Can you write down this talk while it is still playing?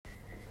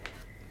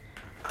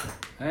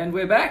And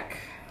we're back.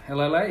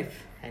 Hello, Laith.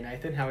 Hey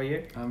Nathan, how are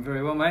you? I'm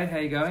very well, mate. How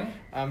you going?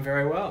 I'm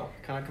very well.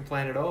 Can't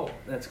complain at all.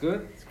 That's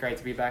good. It's great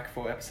to be back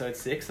for episode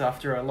 6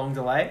 after a long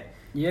delay.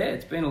 Yeah,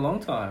 it's been a long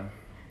time.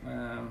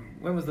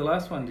 When was the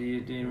last one? Do you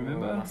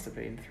remember? It must have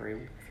been three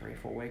or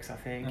 4 weeks, I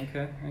think.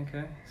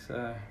 Okay.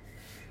 So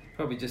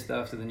probably just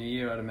after the new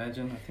year, I'd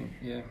imagine. I think,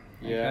 yeah.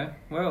 Yeah. Okay.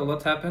 Well, a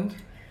lot's happened,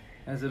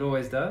 as it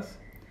always does.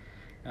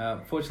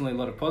 Fortunately, a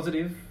lot of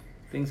positive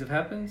things have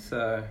happened,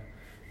 so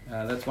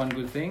that's one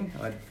good thing.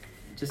 I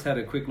just had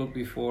a quick look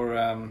before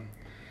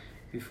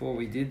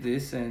we did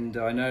this, and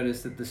I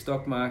noticed that the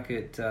stock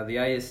market,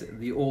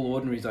 the All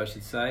Ordinaries, I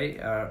should say,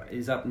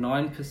 is up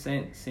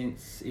 9%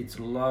 since its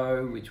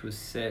low, which was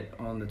set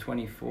on the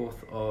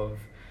 24th of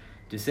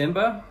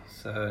December.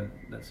 So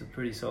that's a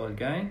pretty solid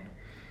gain.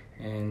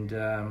 And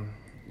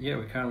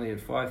we're currently at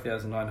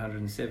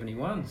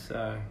 5,971.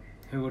 So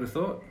who would have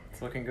thought?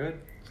 It's looking good.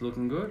 It's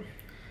looking good.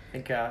 I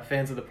think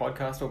fans of the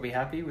podcast will be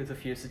happy with a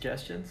few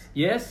suggestions.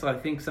 Yes, I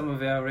think some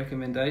of our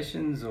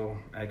recommendations, or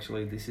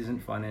actually this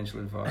isn't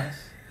financial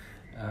advice,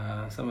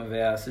 some of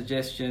our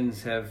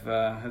suggestions have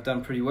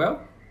done pretty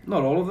well.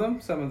 Not all of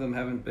them. Some of them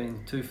haven't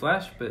been too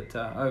flash, but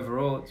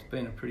overall it's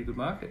been a pretty good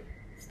market.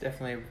 It's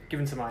definitely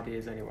given some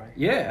ideas anyway.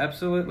 Yeah,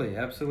 absolutely.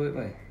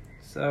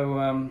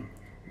 So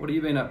what have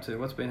you been up to?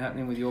 What's been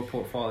happening with your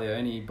portfolio?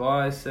 Any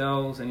buys,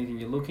 sells, anything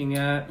you're looking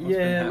at?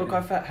 Look,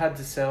 I've had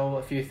to sell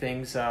a few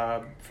things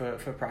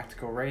for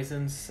practical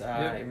reasons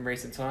in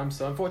recent times.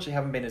 So unfortunately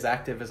haven't been as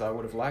active as I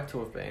would have liked to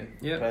have been.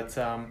 Yeah.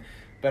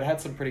 But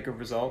had some pretty good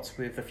results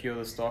with a few of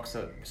the stocks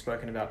that I've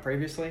spoken about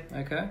previously.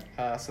 Okay.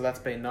 So that's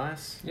been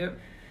nice. Yep.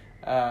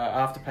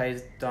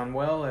 Afterpay's done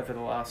well over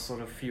the last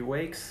sort of few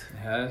weeks. It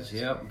has,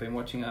 yep. Been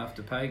watching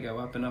Afterpay go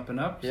up and up and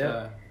up. Yeah.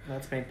 So.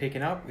 That's been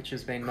picking up, which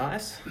has been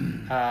nice.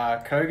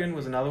 Kogan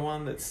was another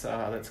one that's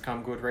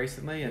come good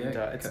recently, and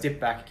it's dipped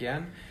back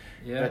again.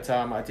 Yeah. But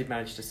I did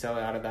manage to sell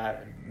out of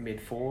that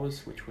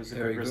mid-4s, which was a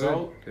Very good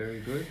result. Very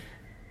good.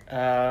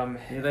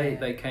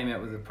 They came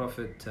out with a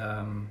profit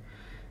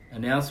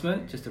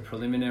announcement, just a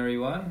preliminary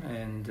one,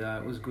 and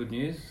it was good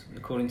news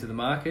according to the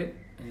market.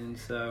 And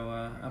so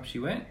up she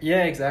went.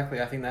 Yeah,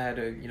 exactly. I think they had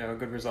a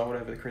good result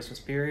over the Christmas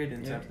period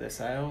in terms of their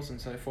sales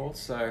and so forth.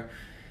 So.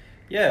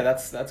 Yeah,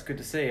 that's good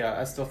to see.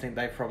 I still think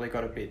they've probably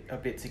got a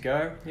bit to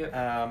go. Yep.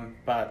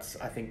 But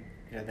I think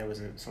there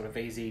was a sort of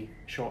easy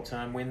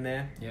short-term win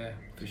there. Yeah,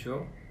 for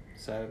sure.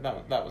 So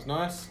that was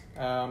nice.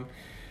 Had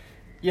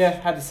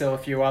to sell a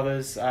few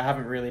others. I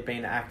haven't really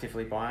been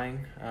actively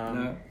buying.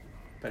 No.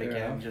 But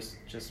again,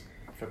 just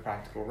for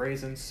practical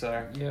reasons.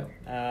 So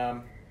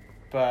yeah.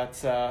 But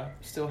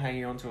still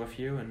hanging on to a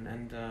few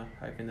and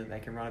hoping that they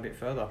can run a bit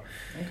further.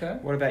 Okay.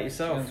 What about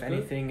yourself? Sounds good.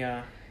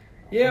 Anything?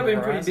 Yeah, I've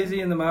been pretty busy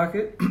in the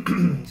market,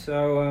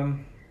 so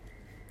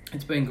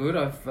it's been good.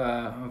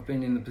 I've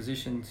been in the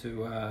position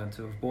to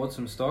have bought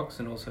some stocks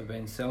and also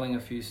been selling a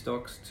few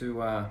stocks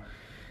to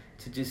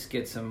just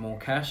get some more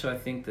cash. I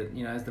think that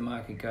as the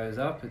market goes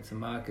up, it's a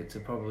market to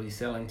probably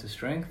sell into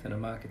strength and a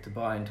market to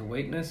buy into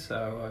weakness.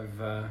 So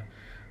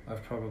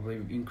I've probably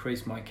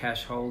increased my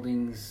cash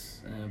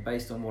holdings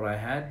based on what I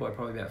had by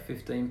probably about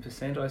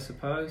 15%, I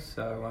suppose.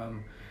 So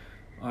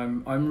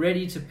I'm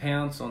ready to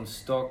pounce on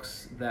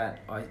stocks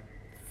that I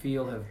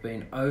feel have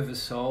been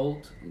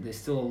oversold. There's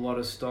still a lot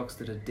of stocks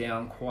that are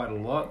down quite a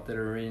lot, that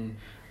are in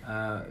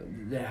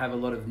that have a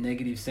lot of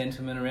negative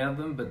sentiment around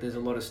them, but there's a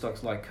lot of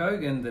stocks like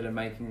Kogan that are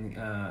making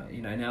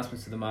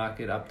announcements to the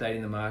market,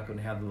 updating the market on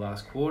how the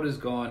last quarter's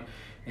gone.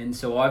 And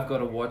so I've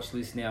got a watch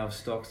list now of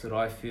stocks that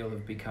I feel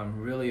have become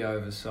really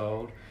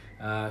oversold.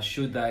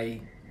 Should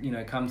they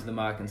come to the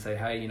market and say,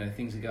 hey,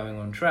 things are going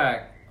on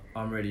track,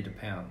 I'm ready to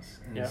pounce.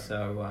 And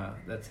so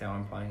that's how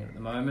I'm playing it at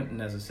the moment.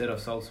 And as I said, I've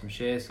sold some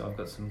shares, so I've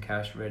got some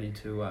cash ready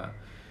to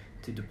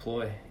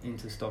deploy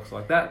into stocks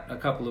like that, a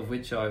couple of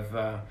which I've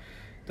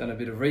done a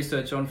bit of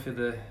research on for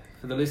the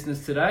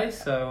listeners today.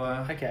 So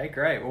okay,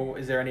 great. Well,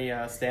 is there any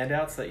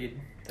standouts that you'd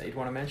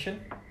want to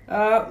mention?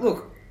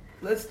 Look,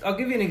 I'll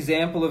give you an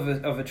example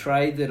of a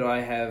trade that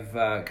I have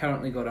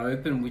currently got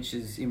open, which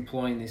is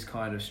employing this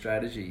kind of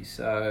strategy.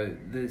 So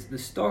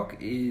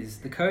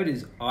the code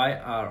is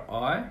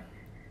IRI.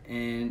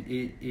 And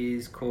it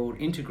is called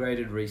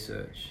Integrated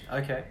Research.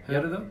 Okay.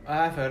 Heard of them? I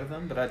have heard of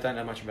them, but I don't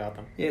know much about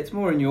them. Yeah, it's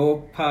more in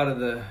your part of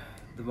the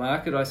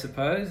market, I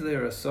suppose.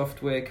 They're a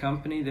software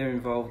company. They're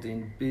involved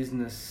in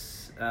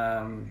business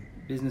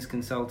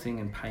consulting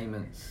and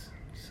payments.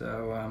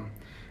 So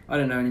I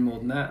don't know any more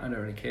than that. I don't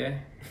really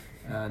care.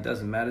 It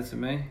doesn't matter to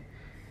me.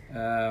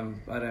 I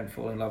don't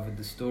fall in love with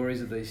the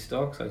stories of these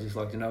stocks. I just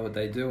like to know what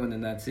they do, and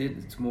then that's it.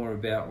 It's more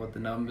about what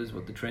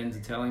the trends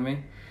are telling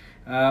me.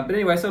 But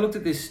anyway, so I looked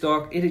at this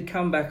stock. It had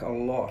come back a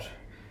lot,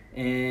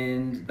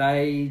 and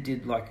they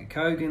did like a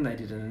Kogan. They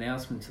did an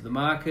announcement to the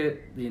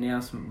market. The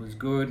announcement was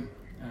good.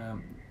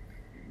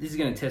 This is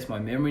going to test my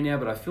memory now,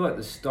 but I feel like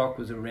the stock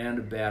was around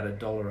about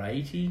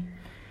 $1.80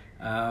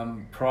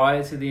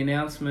 prior to the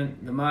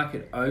announcement. The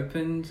market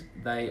opened.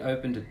 They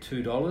opened at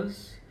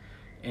 $2,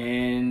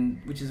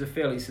 and which is a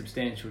fairly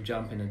substantial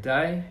jump in a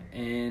day.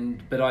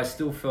 But I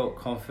still felt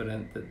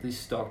confident that this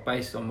stock,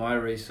 based on my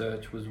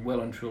research, was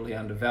well and truly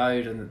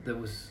undervalued, and that there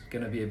was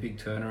going to be a big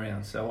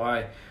turnaround. So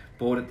I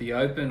bought at the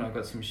open. I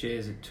got some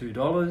shares at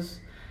 $2.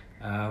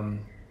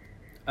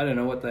 I don't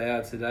know what they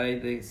are today.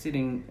 They're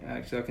sitting.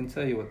 Actually, I can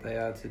tell you what they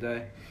are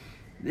today.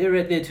 They're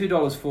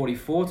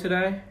 $2.44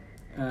 today.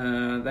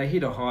 They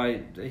hit a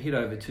high. They hit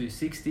over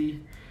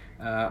 260.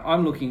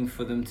 I'm looking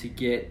for them to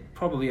get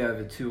probably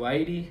over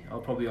 280. I'll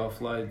probably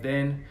offload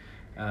then,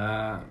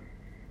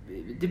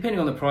 depending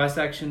on the price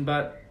action.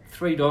 But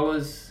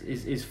 $3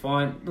 is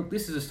fine. Look,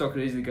 this is a stock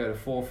that easily go to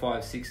 $4, $5,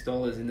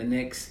 $6 in the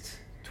next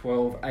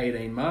 12,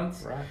 18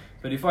 months. Right.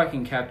 But if I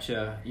can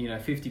capture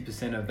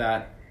 50% of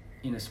that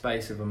in a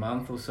space of a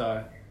month or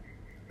so,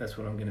 that's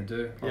what I'm going to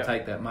do. I'll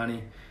take that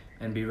money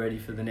and be ready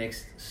for the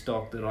next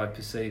stock that I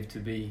perceive to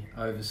be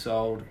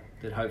oversold,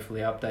 that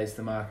hopefully updates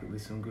the market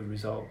with some good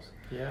results.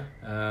 Yeah.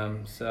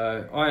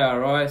 So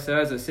IRI, so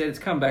as I said, it's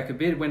come back a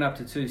bit. It went up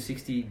to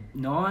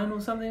 269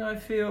 or something, I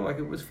feel like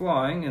it was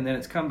flying, and then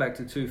it's come back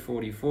to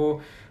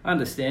 244.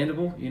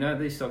 Understandable,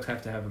 these stocks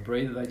have to have a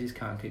breather. They just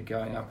can't keep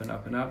going up and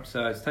up and up.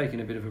 So it's taken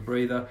a bit of a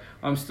breather.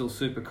 I'm still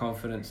super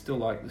confident, still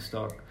like the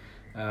stock.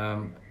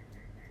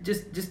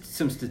 Just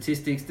some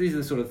statistics. These are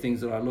the sort of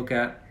things that I look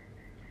at.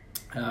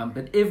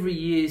 But every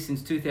year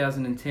since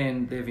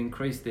 2010, they've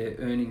increased their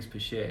earnings per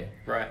share.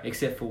 Right.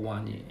 Except for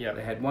 1 year. Yep.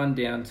 They had one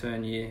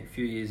downturn year a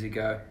few years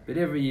ago, but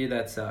every year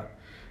that's up.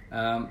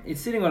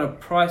 It's sitting on a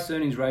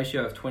price-earnings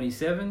ratio of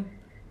 27.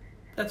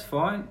 That's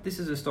fine. This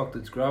is a stock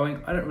that's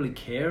growing. I don't really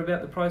care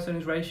about the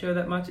price-earnings ratio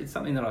that much. It's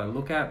something that I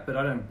look at, but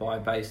I don't buy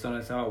based on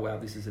it. So, wow,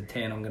 this is a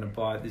 10, I'm going to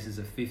buy it. This is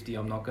a 50,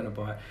 I'm not going to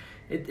buy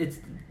it.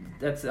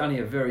 That's only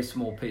a very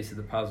small piece of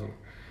the puzzle.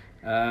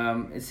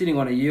 It's sitting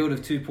on a yield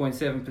of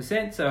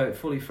 2.7%, so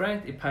fully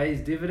franked. It pays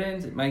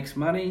dividends, it makes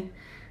money.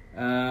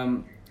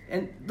 And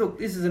look,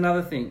 this is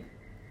another thing.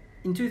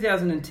 In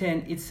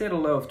 2010, it set a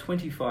low of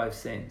 25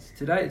 cents.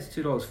 Today, it's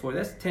 $2.40.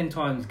 That's 10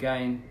 times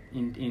gain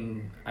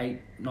in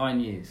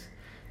 8-9 years.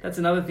 That's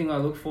another thing I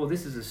look for.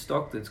 This is a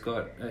stock that's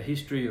got a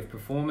history of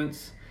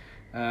performance.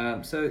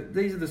 So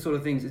these are the sort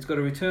of things. It's got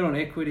a return on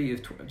equity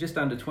of just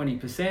under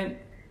 20%.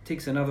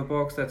 Ticks another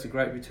box. That's a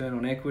great return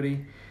on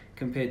equity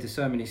compared to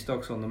so many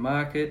stocks on the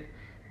market.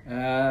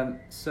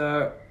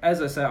 So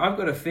as I say, I've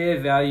got a fair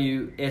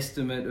value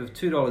estimate of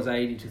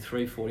 $2.80 to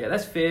 $3.40.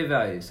 That's fair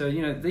value. So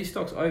these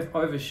stocks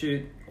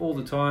overshoot all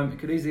the time. It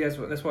could easily,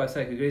 that's why I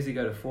say it could easily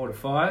go to 4 to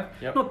 5.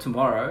 Yep. Not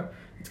tomorrow.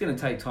 It's going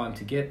to take time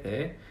to get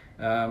there.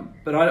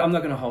 But I'm not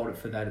going to hold it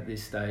for that at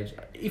this stage.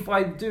 If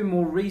I do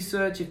more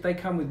research, if they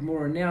come with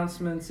more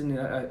announcements, and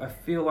I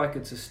feel like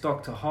it's a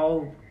stock to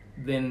hold,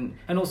 then,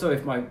 and also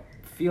if my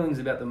feelings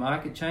about the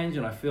market change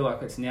and I feel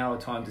like it's now a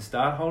time to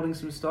start holding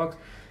some stocks,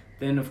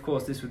 then of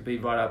course this would be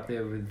right up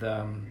there with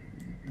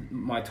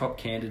my top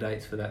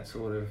candidates for that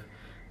sort of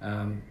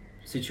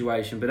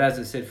situation. But as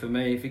I said, for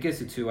me, if it gets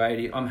to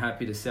 280, I'm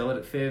happy to sell it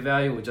at fair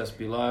value or just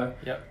below.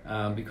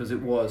 Yep. Because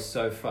it was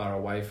so far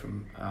away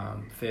from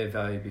fair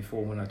value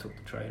before when I took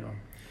the trade on.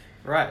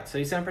 Right, so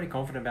you sound pretty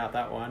confident about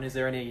that one. Are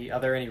there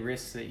any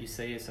risks that you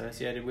see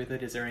associated with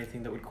it? Is there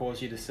anything that would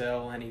cause you to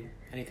sell?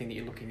 Anything that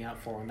you're looking out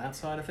for on that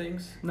side of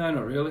things? No,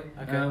 not really.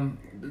 Okay.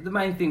 The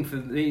main thing for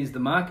me is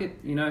the market.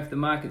 If the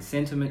market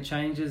sentiment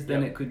changes,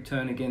 then it could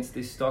turn against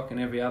this stock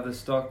and every other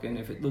stock. And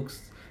if it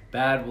looks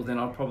bad, well, then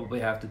I'll probably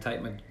have to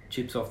take my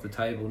chips off the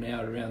table now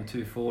at around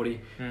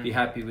 240. Be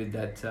happy with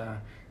that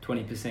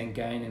 20%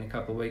 gain in a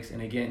couple of weeks.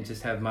 And again,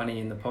 just have money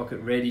in the pocket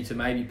ready to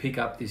maybe pick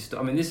up this stock.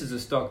 I mean, this is a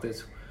stock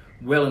that's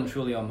well and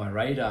truly on my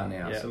radar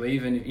now. Yep. So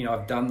even,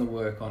 I've done the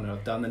work on it,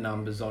 I've done the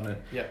numbers on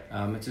it. Yep.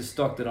 It's a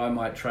stock that I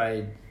might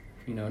trade,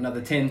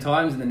 another 10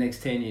 times in the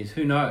next 10 years.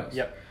 Who knows?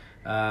 Yep.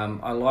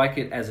 I like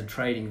it as a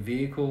trading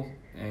vehicle,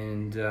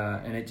 and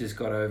it just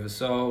got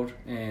oversold.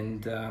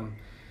 And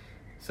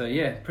so,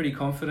 yeah, pretty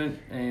confident,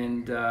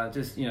 and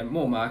just,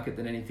 more market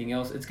than anything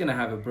else. It's going to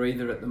have a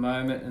breather at the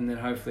moment, and then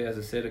hopefully, as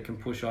I said, it can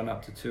push on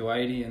up to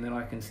 280, and then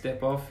I can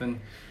step off and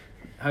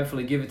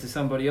hopefully give it to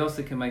somebody else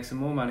that can make some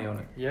more money on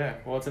it. Yeah,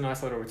 well, it's a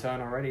nice little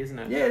return already, isn't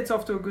it? Yeah, it's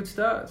off to a good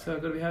start, so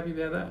I've got to be happy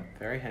about that.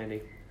 Very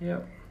handy.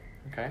 Yep.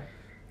 Okay.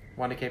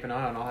 One to keep an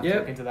eye on. I'll have to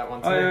look into that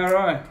one too.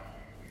 IRI.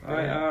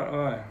 Brilliant.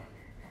 IRI.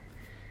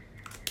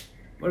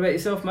 What about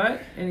yourself, mate?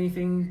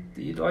 Anything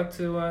that you'd like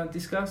to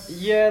discuss?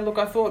 Yeah, look,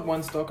 I thought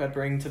one stock I'd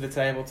bring to the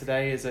table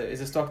today is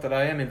a stock that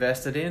I am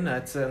invested in.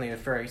 It's certainly a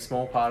very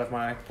small part of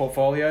my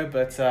portfolio,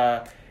 but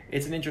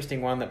it's an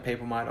interesting one that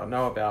people might not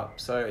know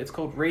about. So it's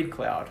called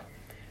ReadCloud.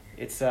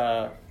 Its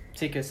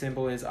ticker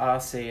symbol is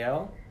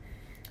RCL.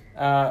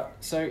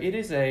 So it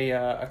is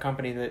a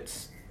company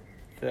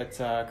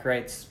that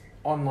creates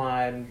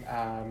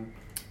online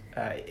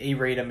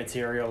e-reader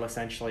material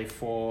essentially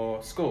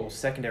for schools,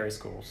 secondary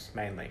schools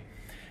mainly.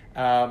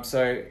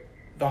 So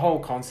the whole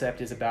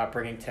concept is about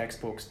bringing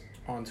textbooks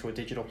onto a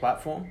digital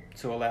platform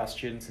to allow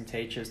students and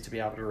teachers to be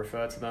able to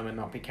refer to them and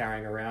not be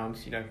carrying around,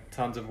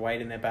 tons of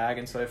weight in their bag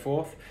and so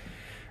forth.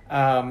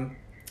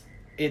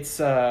 it's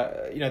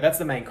that's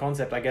the main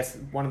concept. I guess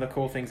one of the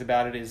cool things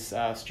about it is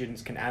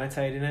students can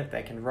annotate in it,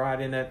 they can write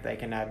in it, they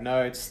can add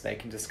notes, they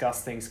can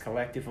discuss things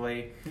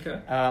collectively. Okay.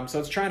 So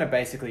it's trying to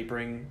basically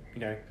bring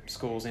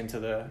schools into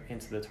the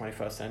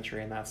 21st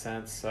century in that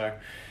sense. So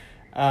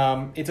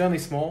it's only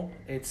small.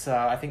 It's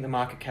I think the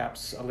market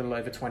cap's a little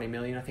over 20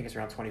 million. I think it's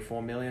around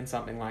 24 million,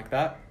 something like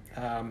that.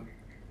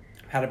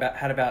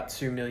 Had about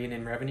 2 million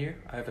in revenue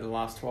over the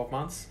last 12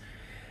 months,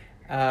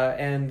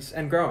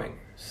 and growing.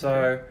 So.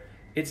 Okay.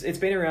 It's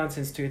been around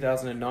since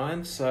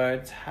 2009, so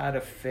it's had a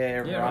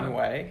fair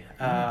runway,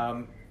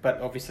 right.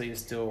 But obviously is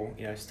still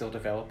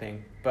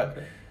developing. But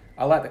okay.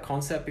 I like the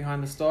concept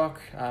behind the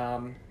stock.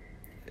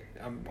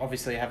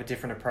 Obviously I have a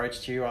different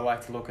approach to you. I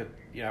like to look at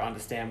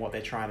understand what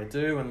they're trying to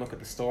do and look at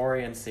the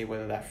story and see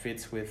whether that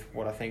fits with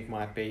what I think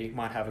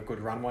might have a good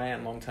runway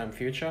and long-term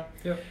future.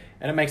 Yeah.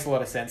 And it makes a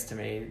lot of sense to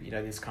me.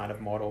 This kind of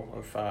model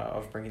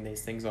of bringing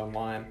these things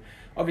online.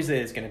 Obviously,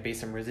 there's going to be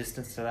some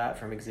resistance to that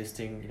from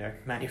existing,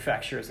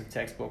 manufacturers of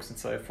textbooks and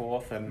so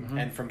forth,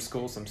 and from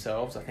schools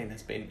themselves. I think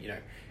there's been,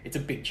 it's a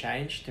big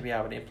change to be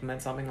able to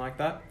implement something like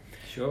that.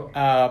 Sure.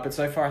 But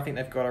so far, I think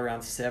they've got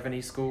around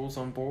 70 schools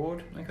on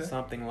board, okay.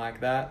 Something like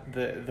that.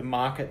 The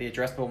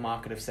addressable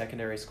market of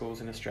secondary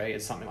schools in Australia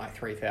is something like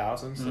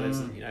 3,000. So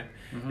there's,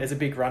 there's a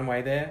big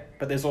runway there.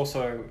 But there's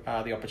also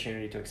the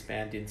opportunity to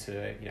expand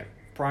into,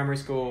 primary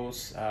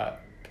schools,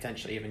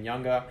 potentially even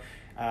younger.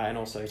 And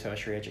also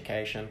tertiary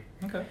education.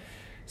 Okay.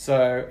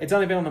 So it's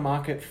only been on the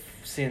market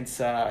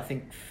since I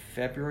think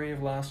February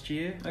of last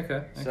year.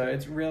 Okay. So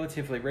it's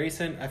relatively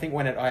recent. I think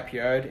when it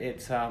IPO'd,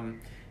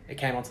 it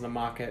came onto the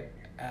market.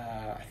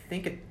 I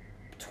think at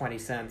 20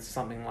 cents,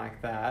 something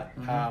like that.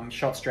 Mm-hmm.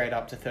 Shot straight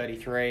up to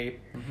 33.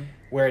 Mm-hmm.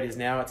 Where it is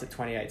now, it's at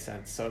 28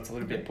 cents. So it's a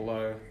little bit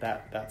below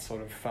that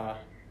sort of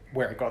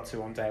where it got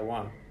to on day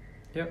one.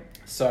 Yep.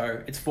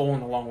 So it's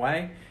fallen a long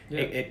way.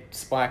 Yep. It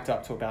spiked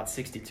up to about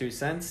 62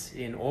 cents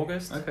in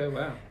August. Okay,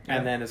 wow.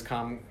 And then has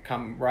come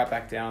right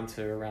back down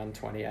to around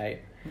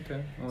 28.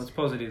 Okay. Well, it's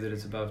positive that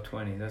it's above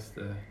 20. That's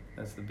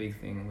the big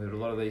thing with a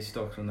lot of these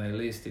stocks when they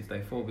list. If they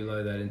fall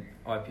below that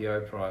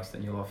IPO price,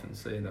 then you'll often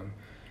see them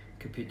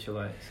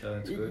capitulate. So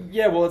that's good.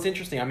 Yeah, well, it's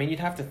interesting. I mean, you'd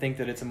have to think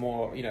that it's a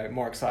more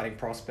exciting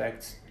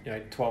prospect.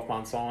 12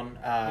 months on,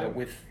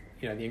 with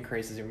the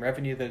increases in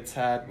revenue that it's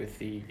had, with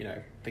the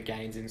the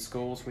gains in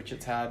schools which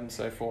it's had, and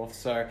so forth.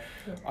 So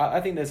I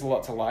think there's a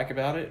lot to like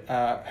about it.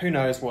 Who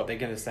knows what they're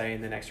going to say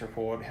in the next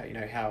report,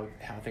 how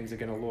things are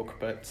going to look,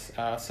 but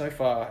so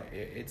far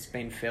it's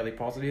been fairly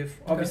positive.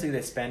 Okay. Obviously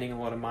they're spending a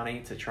lot of money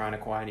to try and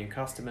acquire new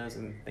customers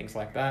and things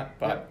like that,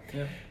 but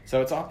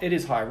so it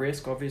is high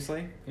risk,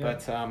 obviously,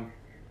 but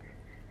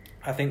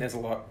I think there's a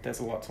lot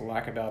to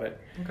like about it.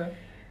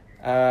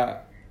 Okay.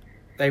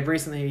 They've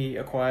recently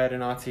acquired an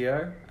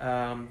RTO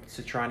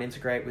to try and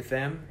integrate with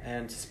them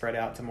and to spread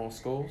out to more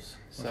schools.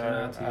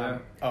 What's an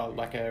RTO?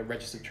 Like a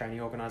registered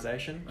training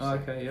organisation. Oh,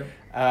 okay,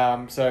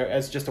 yep. So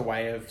as just a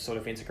way of sort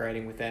of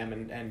integrating with them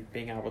and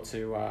being able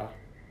to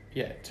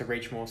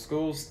reach more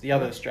schools. The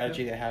other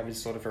strategy they have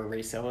is sort of a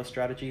reseller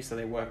strategy. So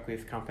they work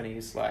with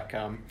companies like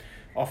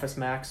Office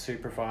Max, who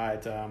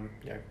provide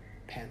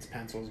pens,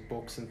 pencils,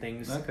 books and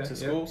things to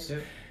schools.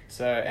 Yep.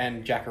 So,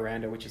 and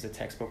Jacaranda, which is a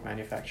textbook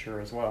manufacturer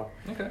as well.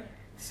 Okay.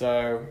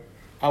 So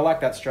I like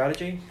that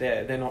strategy.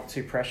 They're not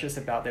too precious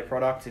about their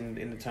product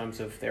in the terms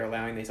of they're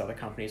allowing these other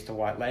companies to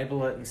white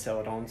label it and sell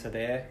it on to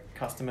their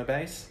customer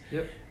base.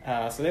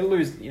 Yep. So they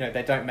lose,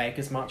 they don't make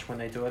as much when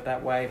they do it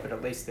that way, but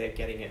at least they're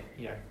getting it,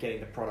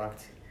 getting the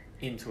product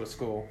into a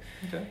school.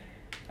 Okay.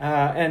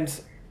 And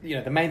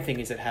the main thing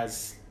is it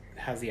has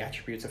the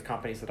attributes of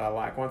companies that I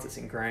like. Once it's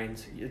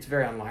ingrained, it's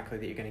very unlikely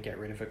that you're going to get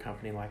rid of a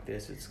company like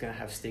this. It's going to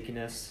have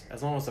stickiness.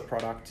 As long as the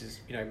product is,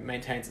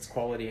 maintains its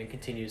quality and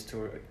continues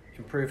to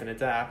improve and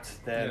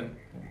adapt, then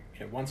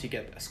once you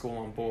get a school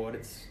on board,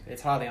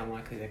 it's highly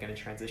unlikely they're going to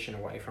transition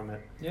away from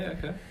it. Yeah,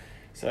 okay.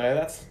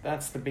 So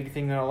that's the big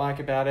thing that I like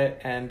about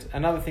it. And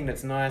another thing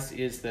that's nice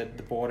is that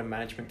the board and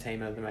management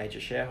team are the major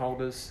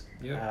shareholders.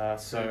 Yeah.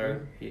 So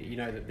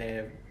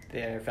that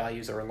their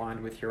values are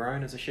aligned with your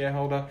own as a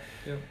shareholder.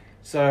 Yep.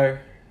 So,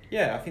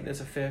 I think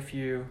there's a fair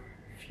few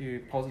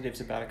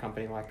positives about a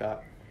company like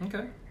that.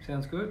 Okay,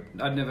 sounds good.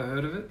 I'd never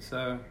heard of it,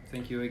 so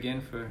thank you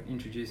again for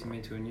introducing me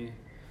to a new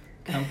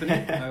company.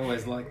 I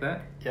always like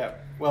that. Yeah.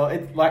 Well,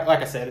 it like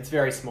I said, it's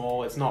very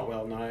small. It's not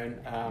well known.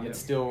 It's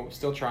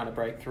still trying to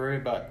break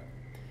through, but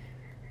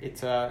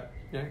it's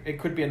it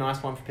could be a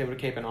nice one for people to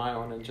keep an eye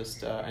on and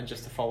just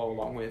to follow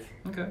along with.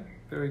 Okay,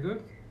 very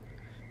good.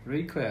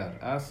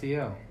 ReadCloud,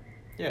 RCL.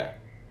 Yeah.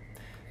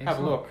 Excellent. Have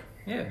a look.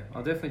 Yeah,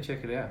 I'll definitely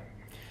check it out.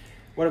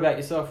 What about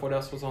yourself? What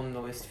else was on the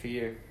list for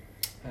you?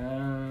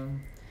 I've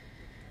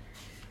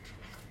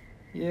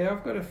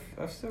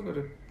still got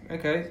a.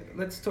 Okay,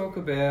 let's talk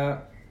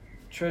about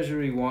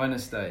Treasury Wine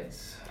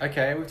Estates.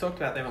 Okay, we've talked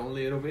about them a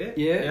little bit.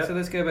 Yeah, yep. So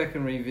let's go back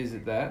and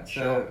revisit that.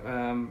 Sure.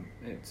 So,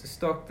 it's a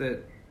stock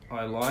that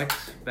I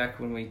liked back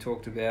when we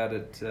talked about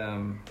it.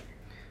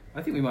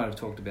 I think we might have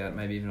talked about it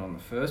maybe even on the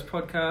first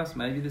podcast,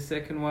 maybe the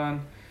second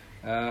one.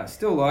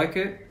 Still like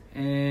it,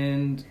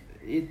 and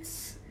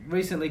it's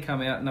recently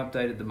come out and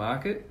updated the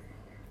market,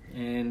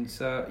 and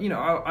so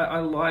I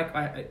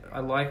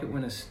like it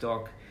when a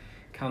stock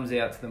comes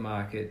out to the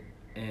market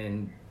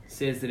and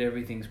says that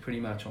everything's pretty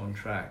much on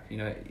track.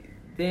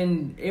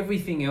 Then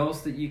everything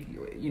else that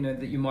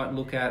you might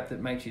look at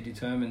that makes you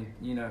determine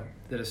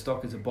that a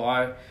stock is a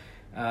buy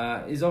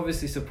is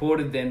obviously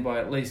supported then by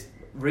at least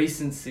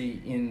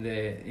recency in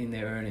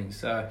their earnings.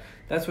 So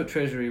that's what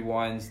Treasury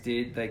Wines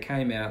did. They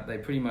came out, they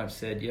pretty much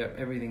said, yep,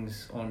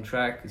 everything's on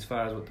track as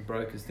far as what the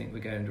brokers think we're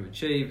going to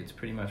achieve. It's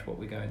pretty much what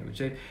we're going to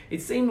achieve.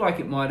 It seemed like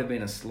it might have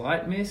been a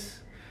slight miss,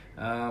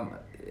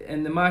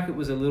 and the market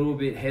was a little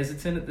bit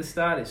hesitant at the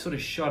start. It sort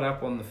of shot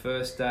up on the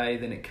first day,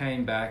 then it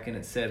came back and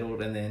it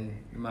settled, and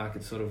then the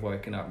market sort of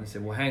woken up and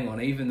said, well, hang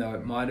on, even though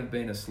it might have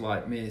been a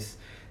slight miss,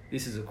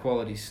 this is a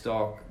quality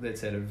stock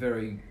that's at a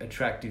very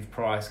attractive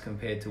price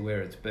compared to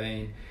where it's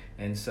been,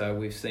 and so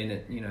we've seen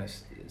it,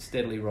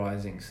 steadily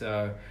rising.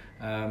 So,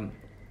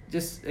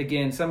 just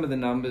again, some of the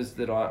numbers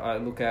that I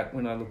look at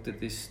when I looked at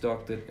this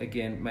stock that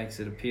again makes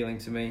it appealing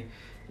to me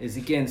is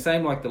again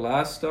same like the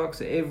last stock.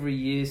 So every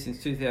year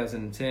since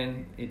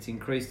 2010, it's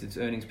increased its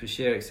earnings per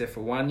share except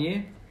for 1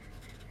 year.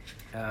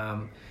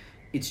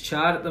 Its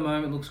chart at the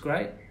moment looks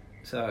great.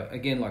 So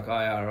again, like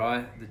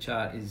IRI, the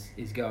chart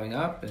is going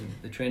up, and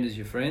the trend is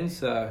your friend.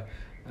 So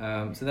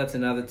that's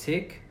another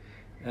tick.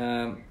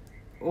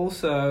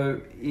 Also,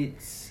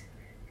 it's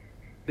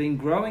been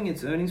growing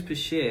its earnings per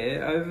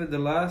share over the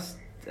last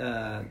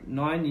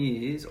 9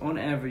 years, on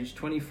average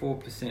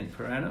 24%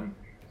 per annum.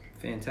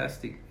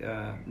 Fantastic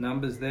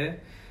numbers there.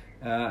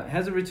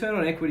 Has a return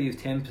on equity of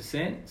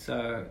 10%,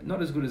 so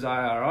not as good as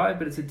IRI,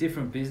 but it's a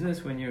different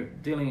business. When you're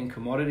dealing in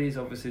commodities,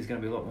 obviously there's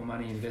going to be a lot more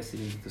money invested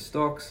into the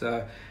stock.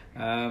 So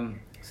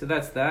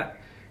that's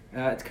that.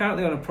 It's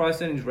currently on a price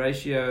earnings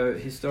ratio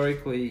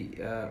historically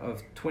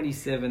of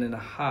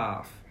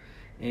 27.5,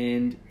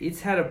 and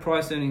it's had a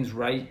price earnings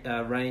rate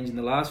range in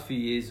the last few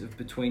years of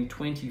between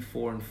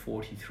 24 and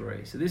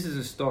 43. So this is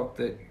a stock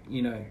that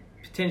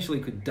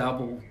potentially could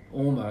double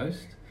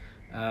almost.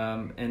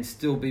 And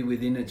still be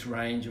within its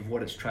range of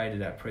what it's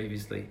traded at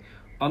previously.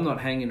 I'm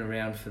not hanging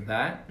around for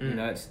that.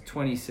 It's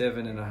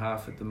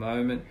 27.5 at the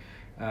moment.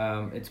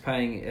 It's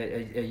paying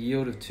a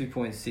yield of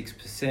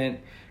 2.6%.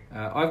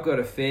 I've got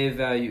a fair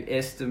value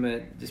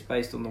estimate just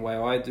based on the way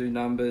I do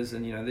numbers,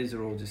 and these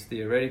are all just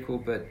theoretical,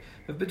 but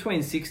of between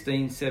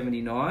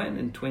 16.79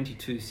 and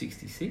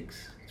 22.66.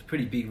 It's a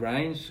pretty big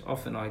range.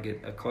 Often I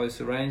get a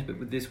closer range, but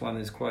with this one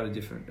there's quite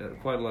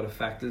a lot of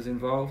factors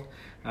involved.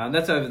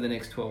 That's over the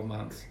next 12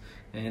 months.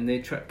 And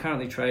they're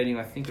currently trading,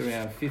 I think,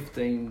 around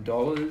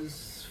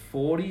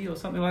 $15.40 or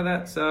something like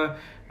that. So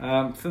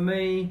for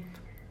me,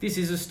 this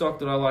is a stock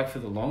that I like for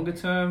the longer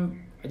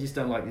term. I just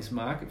don't like this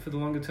market for the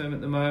longer term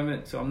at the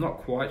moment. So I'm not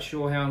quite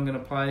sure how I'm going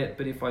to play it.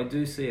 But if I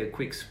do see a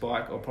quick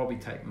spike, I'll probably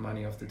take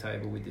money off the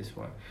table with this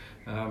one.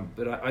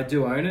 But I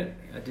do own it.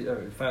 I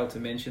failed to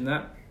mention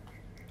that.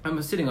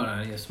 I'm sitting on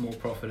only a small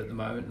profit at the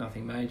moment,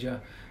 nothing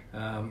major.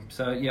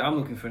 So yeah, I'm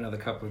looking for another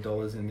couple of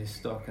dollars in this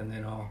stock, and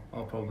then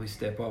I'll probably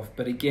step off.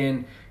 But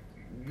again,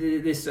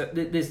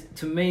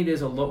 to me,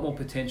 there's a lot more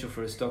potential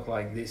for a stock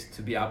like this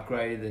to be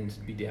upgraded than to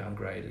be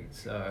downgraded.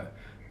 So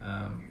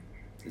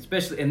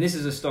especially, and this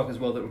is a stock as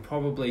well that will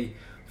probably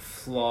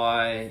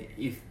fly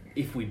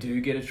if we do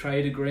get a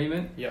trade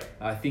agreement. Yep.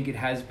 I think it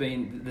has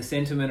been, the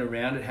sentiment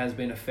around it has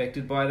been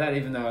affected by that,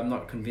 even though I'm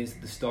not convinced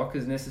that the stock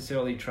is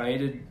necessarily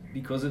traded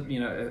because of,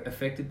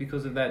 affected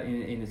because of that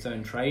in its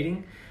own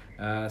trading.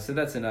 So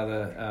that's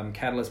another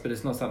catalyst, but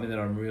it's not something that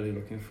I'm really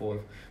looking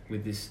for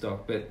with this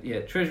stock. But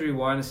yeah, Treasury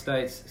Wine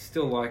Estates,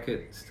 still like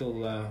it, still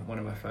one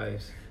of my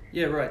faves.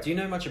 Yeah, right. Do you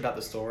know much about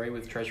the story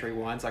with Treasury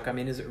Wines?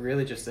 Is it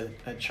really just a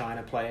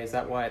China play? Is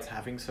that why it's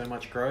having so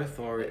much growth,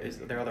 or is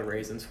there other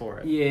reasons for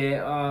it?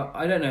 Yeah,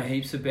 I don't know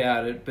heaps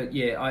about it, but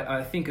yeah,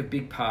 I think a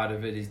big part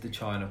of it is the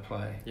China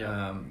play.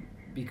 Yeah.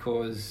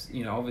 Because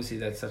obviously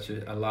that's such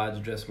a large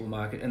addressable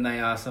market, and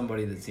they are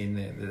somebody that's in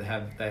there.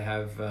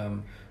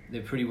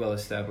 They're pretty well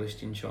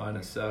established in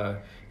China. So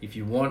if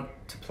you want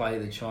to play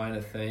the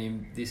China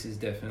theme, this is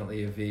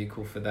definitely a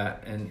vehicle for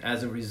that. And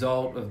as a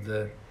result of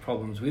the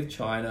problems with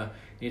China,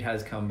 it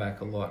has come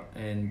back a lot.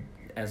 And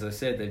as I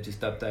said, they've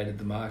just updated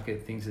the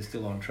market. Things are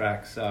still on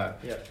track. So,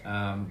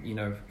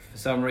 for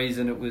some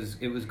reason it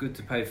was good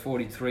to pay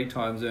 43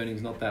 times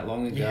earnings not that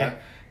long ago. Yeah.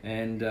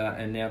 And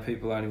now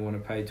people only want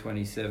to pay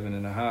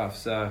 27.5.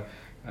 So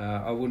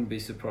I wouldn't be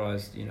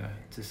surprised,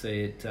 to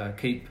see it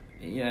keep.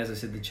 As I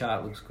said, the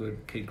chart looks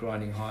good. Keep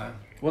grinding higher.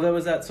 Well, there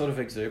was that sort of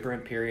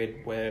exuberant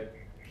period where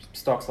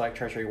stocks like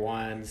Treasury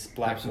Wines,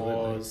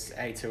 Blackmores,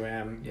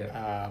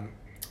 A2M,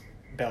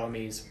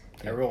 Bellamy's,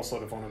 they were all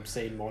sort of on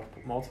obscene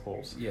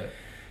multiples. Yeah.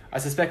 I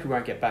suspect we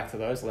won't get back to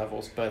those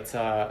levels, but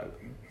I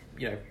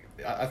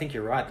think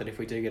you're right that if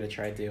we do get a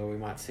trade deal, we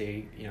might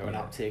see an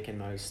uptick in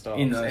those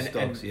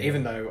stocks.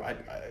 Even though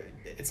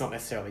it's not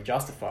necessarily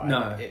justified,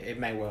 no, it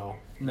may well.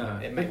 No,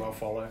 it may well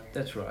follow.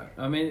 That's right.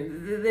 I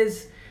mean,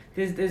 there's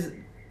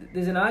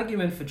an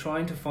argument for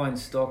trying to find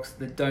stocks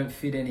that don't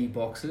fit any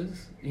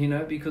boxes,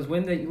 because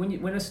when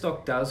a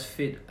stock does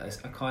fit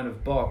a kind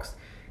of box,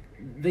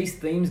 these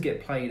themes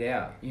get played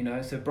out, you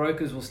know, so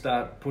brokers will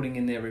start putting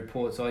in their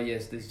reports, oh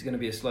yes, there's going to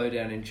be a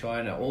slowdown in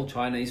China, all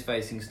Chinese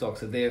facing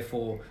stocks are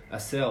therefore a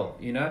sell,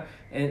 you know,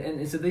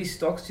 and so these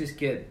stocks just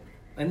get,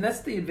 and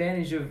that's the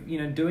advantage of, you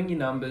know, doing your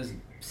numbers,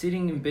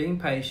 sitting and being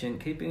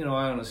patient, keeping an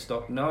eye on a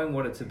stock, knowing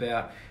what it's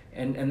about,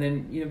 and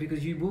then, you know,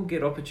 because you will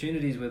get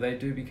opportunities where they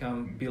do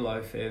become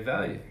below fair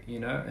value, you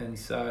know, and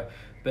so,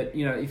 but,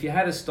 you know, if you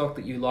had a stock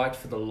that you liked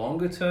for the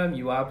longer term,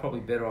 you are probably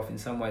better off in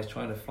some ways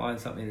trying to find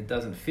something that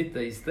doesn't fit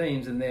these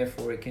themes, and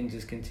therefore it can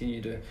just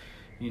continue to,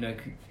 you know,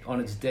 on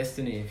its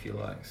destiny, if you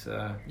like.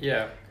 So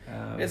yeah,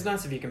 it's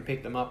nice if you can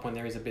pick them up when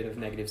there is a bit of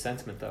negative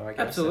sentiment, though, I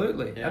guess.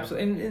 Absolutely, yeah.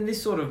 Absolutely. In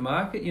this sort of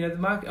market, you know, the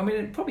market, I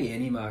mean, probably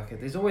any market,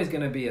 there's always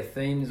going to be a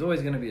theme, there's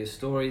always going to be a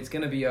story, it's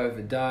going to be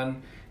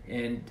overdone.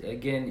 And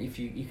again, if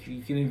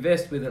you can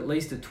invest with at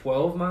least a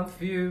 12-month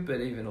view, but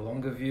even a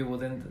longer view, well,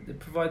 then it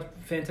provides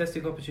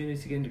fantastic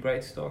opportunities to get into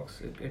great stocks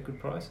at good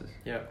prices.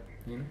 Yeah.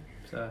 You know,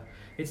 so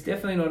it's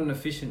definitely not an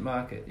efficient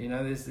market. You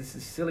know, there's this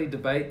silly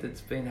debate that's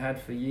been had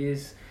for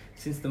years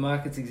since the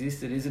markets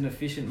existed. Is it an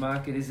efficient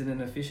market? Is it an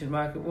efficient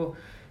market? Well,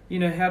 you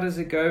know, how does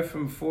it go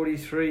from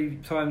 43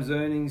 times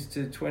earnings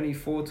to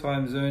 24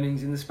 times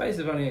earnings in the space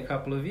of only a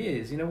couple of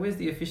years? You know, where's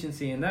the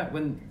efficiency in that?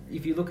 When,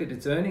 if you look at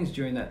its earnings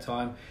during that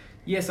time,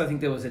 yes, I think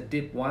there was a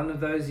dip one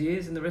of those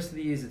years, and the rest of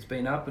the years it's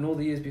been up, and all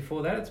the years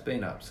before that it's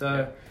been up.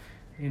 So,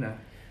 you know.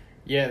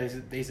 Yeah,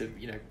 these are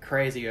you know,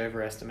 crazy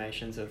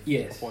overestimations of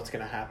what's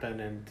going to happen,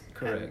 and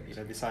you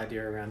know, this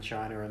idea around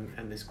China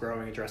and this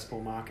growing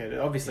addressable market.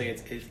 Obviously,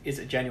 it's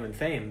a genuine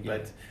theme,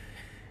 but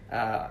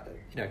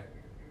you know,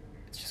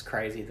 it's just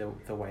crazy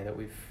the way that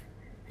we've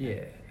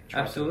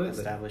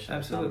established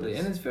absolutely,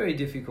 and it's very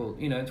difficult.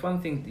 You know, it's one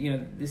thing. You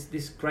know,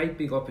 this great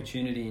big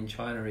opportunity in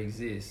China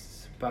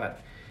exists, but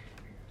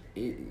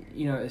you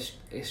know,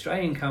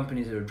 Australian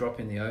companies are a drop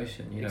in the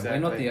ocean. You know, we're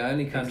not the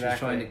only countries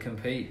trying to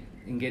compete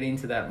and get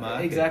into that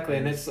market. Exactly,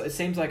 and it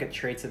seems like it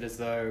treats it as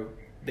though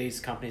these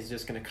companies are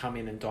just going to come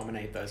in and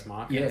dominate those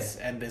markets,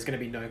 and there's going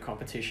to be no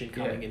competition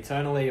coming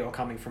internally or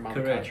coming from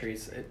other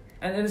countries.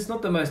 And it's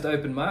not the most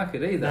open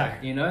market either, no.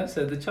 You know,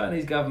 so the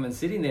Chinese government's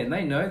sitting there and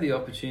they know the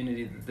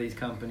opportunity that these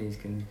companies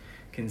can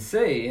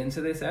see, and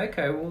so they say,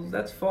 okay, well,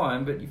 that's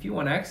fine, but if you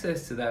want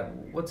access to that,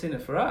 what's in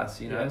it for us,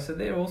 you know? So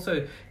they're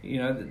also, you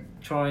know,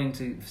 trying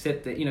to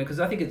set the, you know, because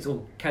I think it's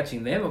all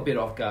catching them a bit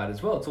off guard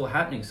as well. It's all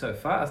happening so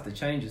fast, the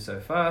change is so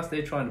fast.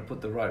 They're trying to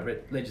put the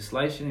right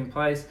legislation in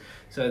place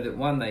so that,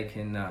 one, they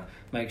can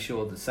make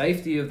sure the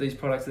safety of these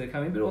products that are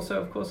coming, but also,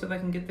 of course, so they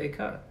can get their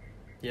cut.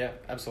 Yeah,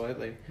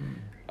 absolutely.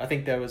 I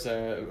think there was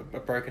a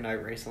broken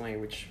note recently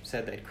which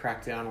said they'd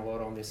cracked down a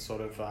lot on this sort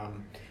of,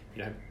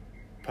 you know,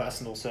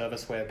 personal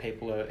service where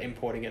people are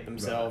importing it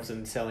themselves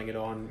and selling it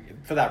on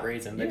for that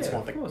reason. They just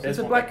want the it's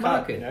a black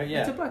market. You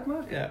know? It's a black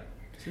market. Yeah.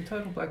 It's a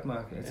total black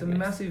market. It's a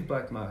massive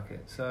black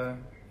market. So,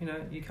 you know,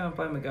 you can't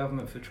blame the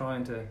government for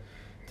trying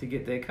to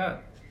get their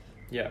cut.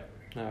 Yeah.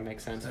 No, it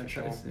makes sense for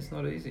sure. It's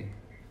not easy.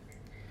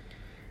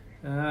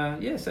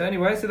 So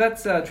anyway, so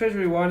that's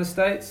Treasury Wine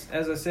Estates.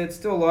 As I said,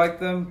 still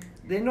like them.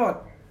 They're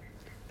not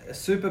a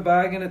super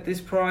bargain at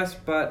this price,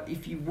 but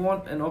if you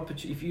want an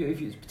opportunity, if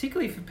you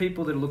particularly for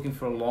people that are looking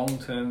for a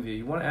long-term view,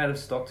 you want to add a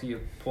stock to your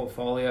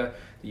portfolio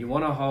that you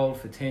want to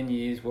hold for 10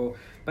 years, well,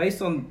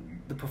 based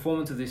on the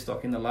performance of this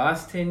stock in the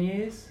last 10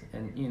 years,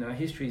 and you know,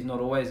 history is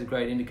not always a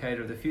great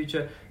indicator of the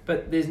future,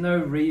 but there's no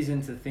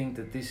reason to think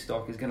that this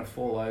stock is going to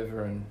fall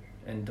over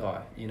and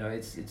die. You know,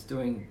 it's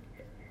doing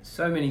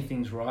so many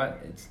things right,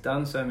 it's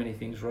done so many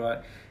things right,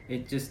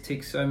 it just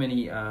ticks so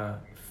many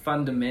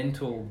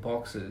fundamental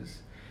boxes.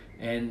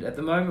 And at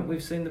the moment,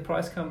 we've seen the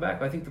price come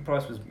back. I think the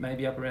price was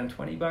maybe up around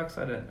 $20.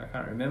 I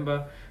can't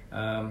remember.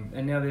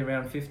 And now they're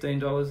around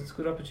 $15. It's a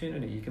good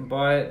opportunity. You can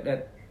buy it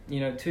at,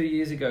 you know, 2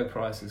 years ago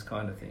prices,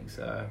 kind of thing.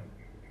 So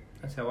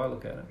that's how I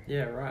look at it.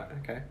 Yeah, right.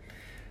 Okay.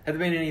 Have there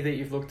been any that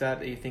you've looked at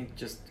that you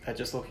think are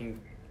just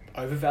looking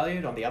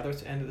overvalued on the other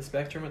end of the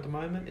spectrum at the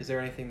moment? Is there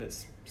anything that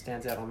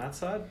stands out on that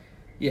side?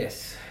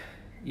 Yes.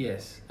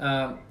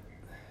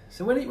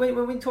 So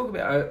when we talk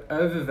about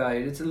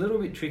overvalued, it's a little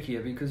bit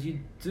trickier because you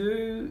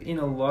do, in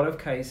a lot of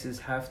cases,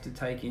 have to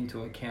take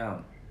into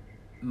account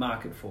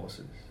market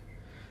forces.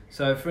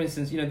 So, for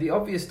instance, you know, the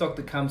obvious stock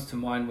that comes to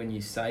mind when you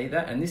say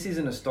that, and this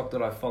isn't a stock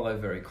that I follow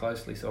very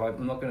closely, so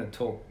I'm not going to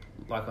talk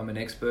like I'm an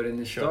expert in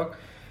this stock,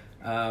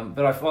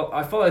 but I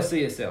follow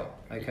CSL,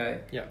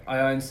 okay? Yeah. I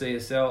own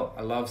CSL,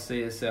 I love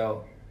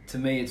CSL. To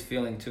me, it's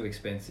feeling too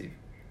expensive.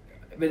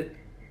 But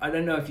I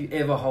don't know if you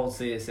ever hold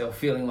CSL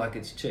feeling like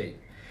it's cheap.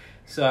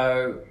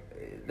 So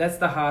that's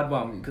the hard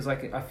one, because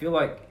I feel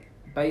like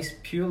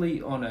based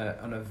purely on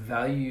a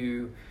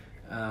value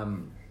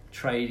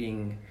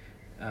trading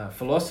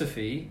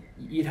philosophy,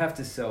 you'd have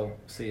to sell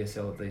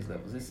CSL at these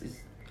levels.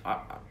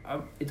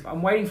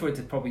 I'm waiting for it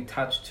to probably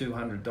touch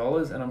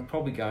 $200, and I'm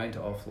probably going to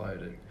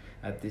offload it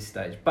at this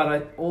stage. But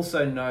I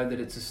also know that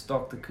it's a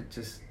stock that could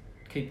just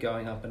keep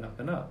going up and up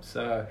and up.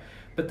 So,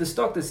 but the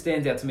stock that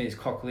stands out to me is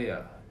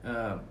Cochlear.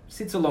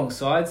 Sits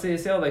alongside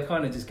CSL. They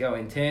kind of just go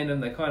in tandem.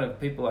 They kind of,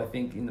 people I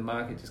think in the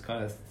market just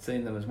kind of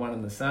seen them as one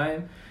and the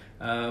same.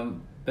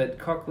 But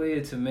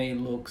Cochlear to me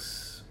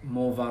looks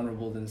more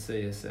vulnerable than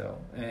CSL,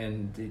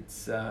 and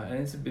it's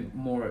a bit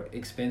more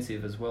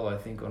expensive as well, I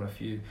think, on a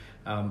few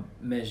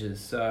measures.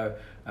 So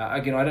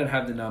again, I don't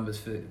have the numbers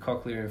for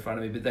Cochlear in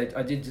front of me, but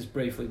I did just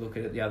briefly look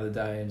at it the other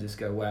day and just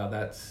go, wow,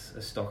 that's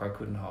a stock I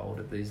couldn't hold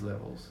at these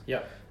levels.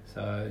 Yeah.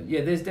 So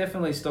yeah, there's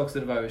definitely stocks that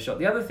have overshot.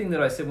 The other thing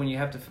that I said when you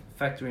have to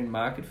factor in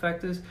market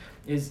factors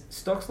is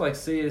stocks like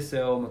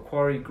CSL,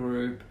 Macquarie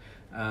Group,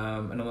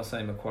 and I'm not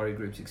saying Macquarie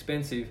Group's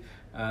expensive,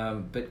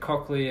 but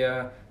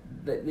Cochlear,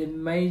 they're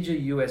major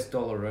US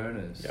dollar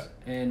earners. Yeah.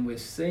 And we're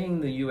seeing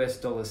the US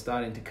dollar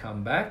starting to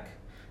come back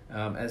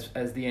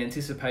as the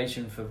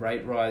anticipation for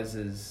rate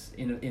rises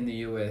in the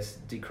US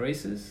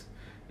decreases.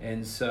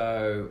 And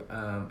so,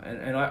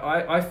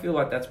 I feel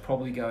like that's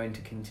probably going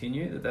to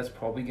continue, that's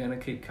probably going to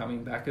keep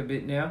coming back a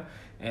bit now.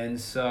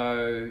 And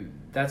so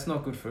that's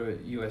not good for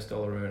US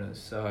dollar earners.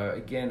 So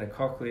again, a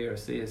Cochlear, a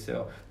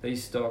CSL,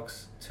 these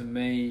stocks to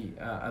me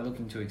are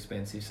looking too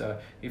expensive. So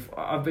if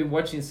I've been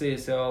watching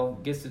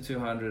CSL, gets to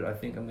 200, I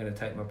think I'm going to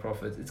take my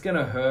profits. It's going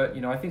to hurt.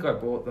 I think I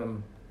bought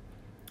them,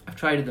 I've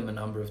traded them a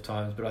number of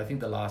times, but I think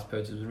the last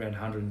purchase was around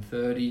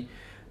 130.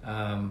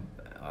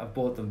 I've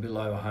bought them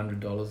below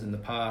 $100 in the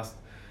past.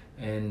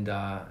 And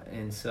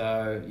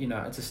so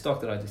it's a stock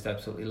that I just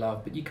absolutely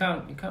love, but you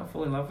can't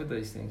fall in love with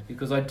these things,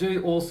 because I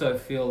do also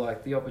feel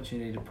like the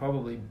opportunity to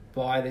probably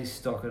buy this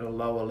stock at a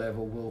lower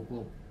level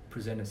will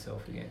present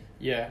itself again.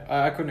 Yeah,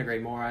 I couldn't agree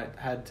more. I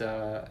had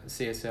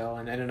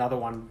CSL and another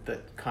one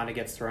that kind of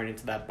gets thrown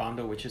into that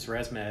bundle, which is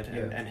ResMed,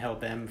 and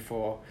held them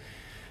for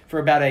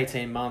about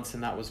 18 months,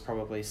 and that was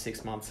probably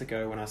 6 months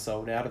ago when I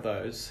sold out of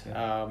those.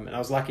 Yeah. And I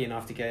was lucky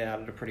enough to get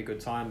out at a pretty good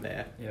time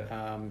there,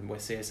 where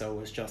CSL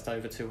was just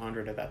over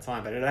 200 at that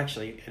time, but it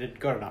had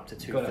gotten up to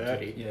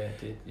 230. It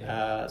did.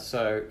 Yeah.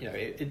 So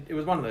it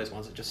was one of those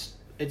ones that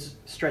it's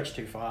stretched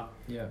too far.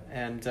 Yeah.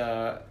 And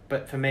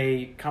but for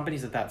me,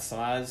 companies of that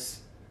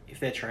size, if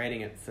they're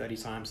trading at 30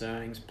 times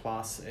earnings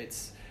plus,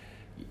 it's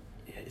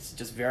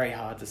just very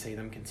hard to see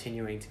them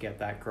continuing to get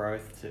that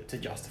growth to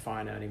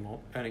justify an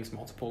earnings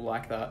multiple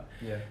like that.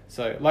 Yeah.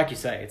 So, like you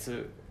say, it's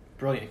a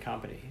brilliant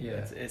company.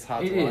 Yeah. It's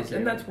hard to argue. It is,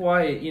 and that's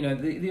why,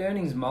 the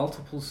earnings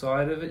multiple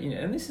side of it,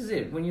 and this is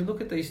it. When you look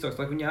at these stocks,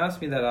 like when you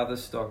ask me that other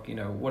stock,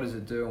 what does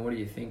it do and what do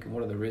you think and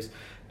what are the risks?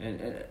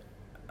 And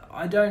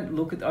I'm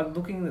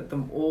looking at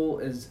them all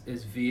as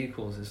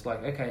vehicles. It's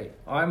like, okay,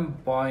 I'm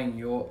buying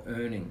your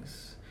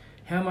earnings.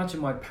 How much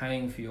am I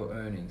paying for your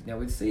earnings? Now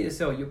with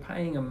CSL, you're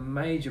paying a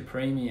major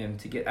premium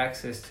to get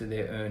access to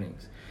their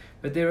earnings,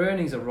 but their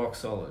earnings are rock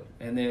solid,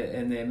 and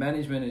their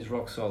management is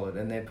rock solid,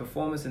 and their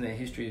performance and their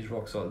history is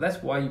rock solid.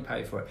 That's why you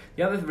pay for it.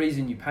 The other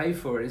reason you pay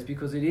for it is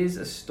because it is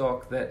a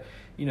stock that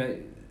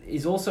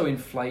is also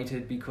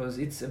inflated because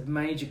it's a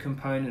major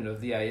component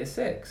of the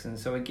ASX. And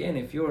so again,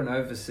 if you're an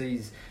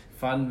overseas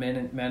fund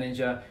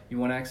manager, you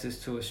want access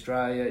to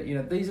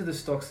Australia, these are the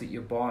stocks that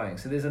you're buying.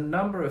 So there's a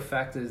number of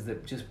factors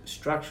that just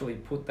structurally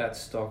put that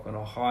stock on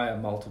a higher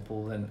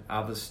multiple than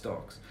other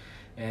stocks.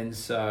 And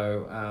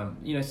so,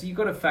 so you've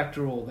got to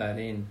factor all that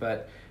in.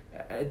 But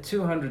at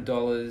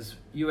 $200,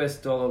 US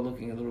dollar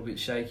looking a little bit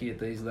shaky at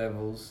these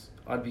levels,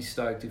 I'd be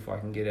stoked if I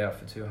can get out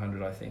for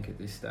 200, I think, at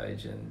this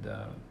stage, and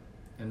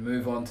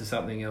move on to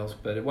something else.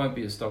 But it won't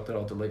be a stock that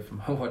I'll delete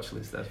from my watch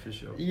list, that's for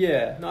sure.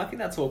 Yeah, no, I think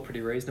that's all pretty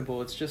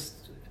reasonable. It's just,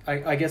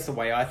 I guess the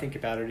way I think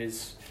about it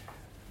is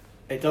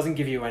it doesn't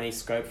give you any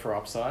scope for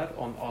upside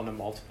on a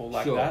multiple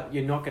like that.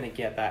 You're not going to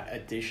get that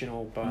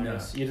additional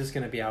bonus. No. You're just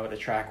going to be able to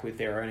track with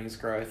their earnings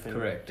growth. And,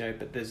 correct.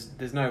 But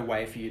there's no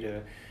way for you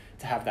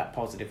to have that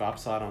positive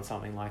upside on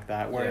something like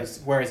that.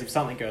 Whereas if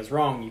something goes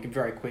wrong, you can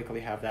very quickly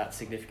have that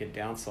significant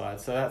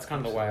downside. So that's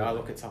kind of the way I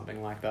look at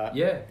something like that.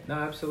 Yeah, no,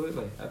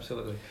 absolutely.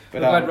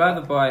 But I'd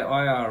rather buy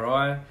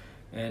IRI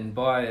and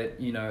buy it,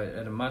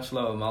 at a much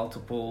lower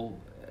multiple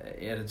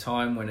at a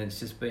time when it's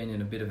just been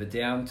in a bit of a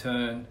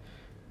downturn,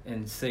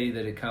 and see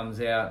that it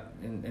comes out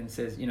and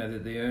says,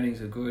 that the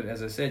earnings are good.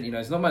 As I said,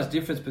 it's not much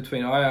difference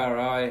between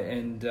IRI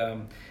and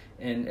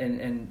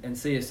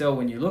CSL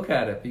when you look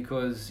at it,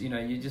 because,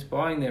 you're just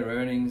buying their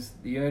earnings.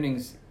 The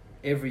earnings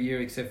every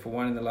year except for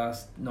one in the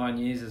last 9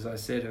 years, as I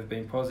said, have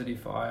been positive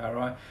for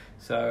IRI.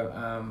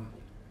 So,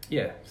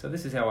 so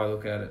this is how I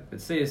look at it. But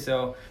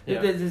CSL,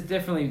 there's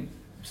definitely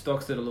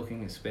stocks that are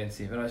looking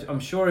expensive. And I'm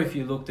sure if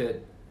you looked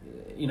at,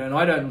 and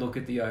I don't look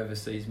at the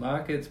overseas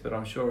markets, but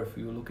I'm sure if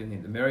you were looking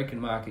at the American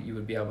market, you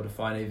would be able to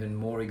find even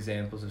more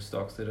examples of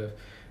stocks that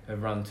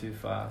have run too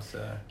far.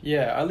 So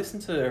yeah, I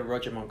listened to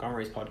Roger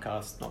Montgomery's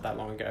podcast not that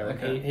long ago.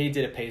 Okay. He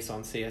did a piece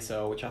on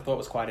CSL, which I thought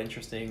was quite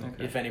interesting.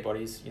 Okay. If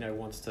anybody's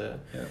wants to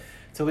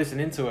listen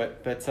into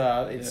it, but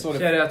it's sort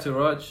of shout out to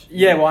Rog.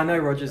 Yeah, well, I know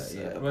Roger's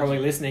probably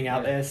listening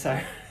out there, so.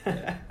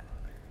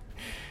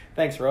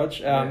 Thanks, Rog.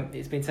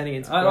 He's been sending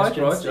in some questions.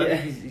 I like Rog. I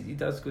think he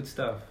does good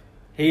stuff.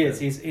 He is.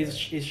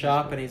 He's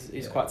sharp and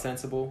he's quite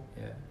sensible.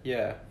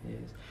 Yeah. He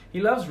is.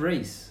 He loves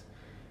Reese.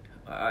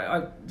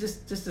 I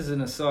just as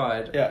an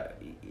aside, Yeah.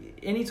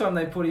 anytime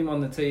they put him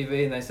on the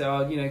TV and they say,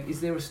 oh,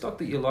 is there a stock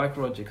that you like,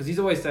 Roger? Because he's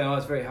always saying, oh,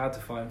 it's very hard to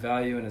find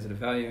value, and as a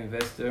value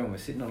investor, and we're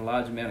sitting on a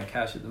large amount of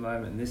cash at the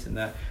moment, and this and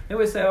that. They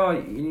always say,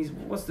 oh,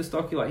 what's the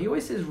stock you like? He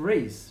always says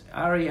Reece,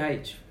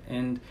 REH,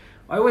 and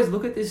I always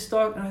look at this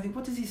stock and I think,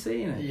 what does he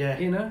see in it?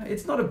 Yeah.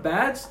 It's not a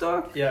bad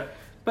stock. Yeah.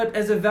 But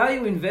as a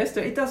value investor,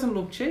 it doesn't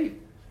look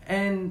cheap,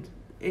 and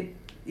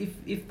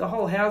if the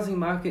whole housing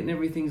market and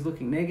everything's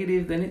looking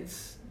negative, then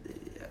it's,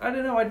 I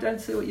don't know. I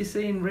don't see what you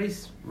see in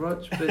Reece,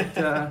 Rog,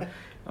 but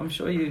I'm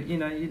sure you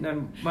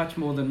know much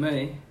more than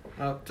me.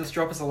 Just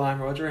drop us a line,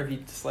 Roger, if you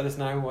just let us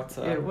know what.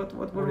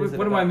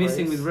 What am I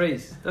missing with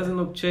Reece? Doesn't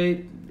look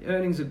cheap.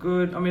 Earnings are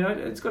good. I mean,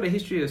 it's got a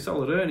history of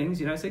solid earnings.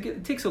 So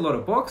it ticks a lot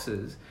of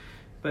boxes,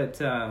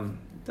 but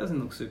it doesn't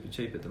look super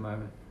cheap at the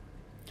moment.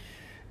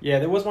 Yeah,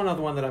 there was one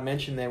other one that I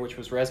mentioned there, which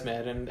was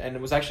ResMed, and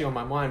it was actually on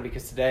my mind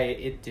because today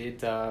it did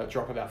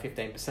drop about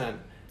 15%.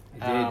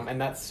 And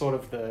that's sort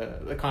of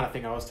the kind of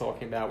thing I was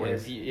talking about, where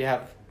Yes. you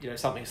have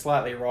something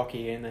slightly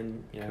rocky and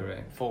then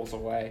Correct. falls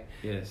away.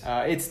 Yes.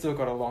 It's still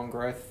got a long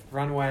growth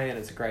runway and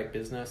it's a great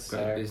business.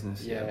 Great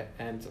business. Yeah.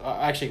 And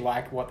I actually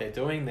like what they're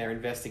doing. They're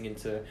investing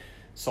into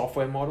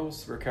software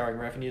models, recurring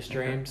revenue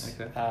streams.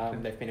 Okay.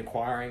 They've been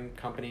acquiring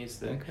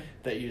companies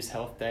that use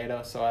health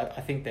data. So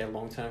I think their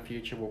long-term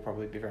future will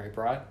probably be very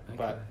bright. Okay.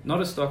 But not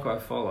a stock I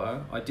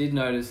follow. I did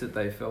notice that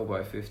they fell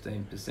by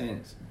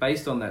 15%.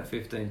 Based on that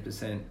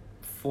 15%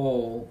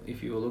 fall,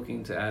 if you were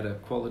looking to add a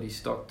quality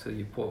stock to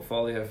your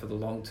portfolio for the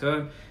long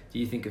term, do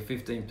you think a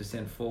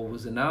 15% fall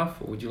was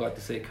enough, or would you like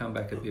to see it come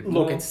back a bit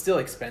more? Look, it's still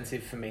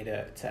expensive for me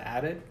to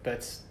add it,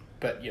 but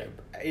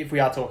if we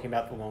are talking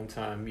about the long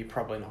term, you're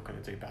probably not going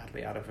to do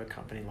badly out of a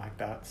company like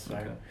that. So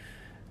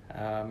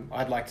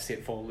I'd like to see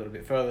it fall a little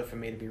bit further for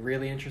me to be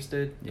really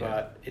interested,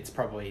 but it's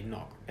probably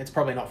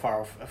not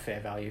far off a fair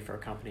value for a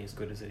company as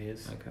good as it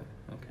is. Okay.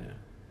 Yeah.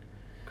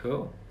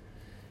 Cool.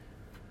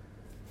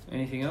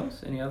 Anything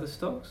else? Any other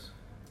stocks?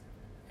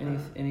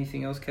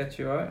 Anything else catch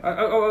your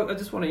eye? I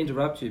just want to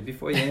interrupt you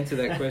before you answer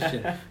that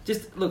question.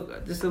 Just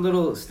a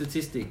little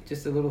statistic,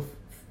 just a little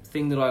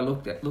thing that I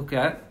look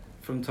at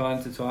from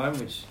time to time,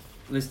 which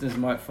listeners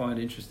might find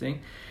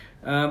interesting.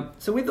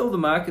 So with all the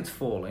markets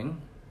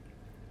falling,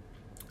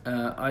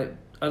 I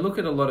look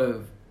at a lot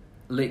of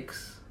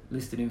LICs,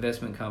 listed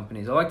investment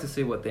companies. I like to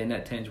see what their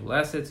net tangible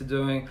assets are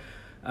doing.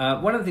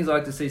 One of the things I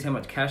like to see is how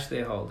much cash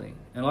they're holding,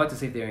 and I like to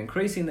see if they're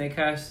increasing their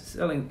cash,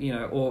 selling,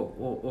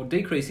 or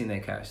decreasing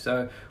their cash.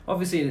 So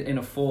obviously in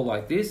a fall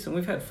like this, and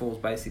we've had falls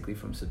basically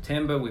from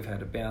September, we've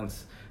had a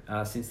bounce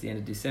since the end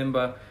of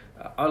December.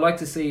 I like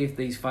to see if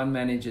these fund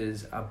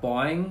managers are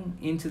buying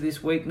into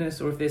this weakness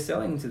or if they're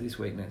selling into this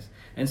weakness.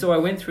 And so I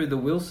went through the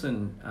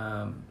Wilson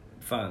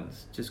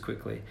funds just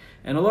quickly,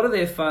 and a lot of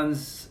their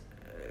funds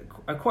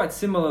are quite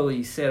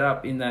similarly set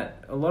up in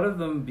that a lot of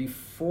them,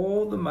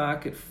 before the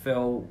market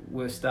fell,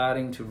 were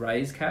starting to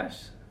raise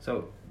cash.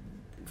 So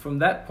from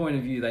that point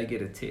of view, they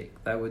get a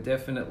tick. They were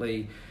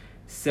definitely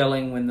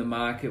selling when the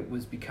market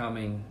was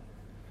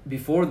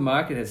before the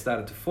market had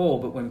started to fall,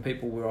 but when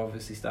people were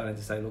obviously starting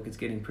to say, look, it's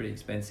getting pretty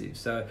expensive.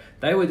 So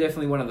they were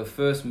definitely one of the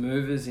first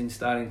movers in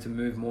starting to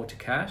move more to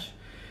cash.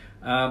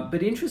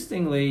 But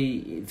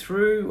interestingly,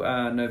 through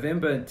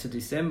November to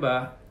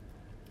December,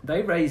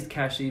 they raised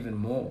cash even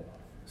more.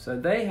 So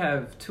they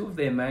have two of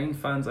their main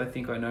funds, I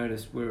think I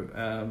noticed, were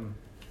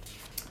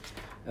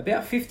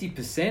about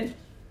 50%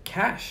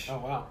 cash. Oh,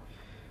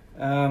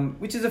 wow.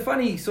 Which is a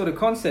funny sort of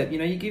concept.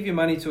 You give your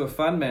money to a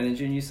fund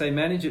manager and you say,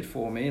 manage it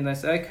for me. And they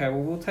say, okay, well,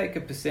 we'll take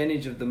a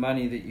percentage of the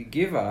money that you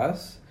give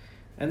us.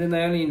 And then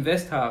they only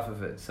invest half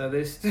of it. So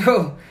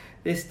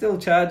they're still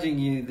charging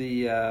you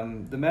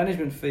the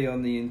management fee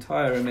on the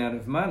entire amount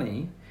of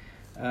money.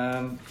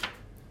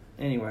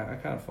 Anyway, I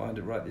can't find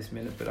it right this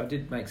minute, but I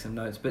did make some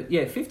notes. But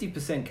yeah,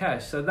 50%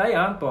 cash. So they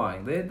aren't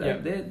buying.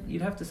 They're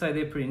you'd have to say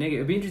they're pretty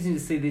negative. It'd be interesting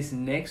to see this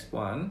next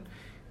one,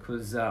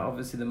 because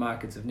obviously the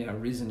markets have now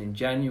risen in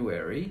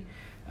January.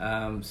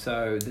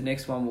 So the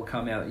next one will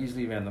come out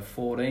usually around the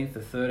 14th, the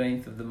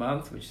 13th of the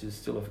month, which is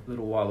still a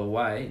little while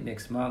away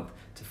next month,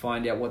 to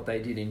find out what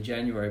they did in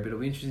January. But it'll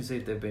be interesting to see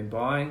if they've been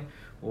buying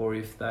or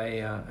if they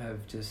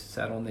have just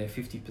sat on their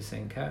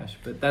 50% cash.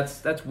 But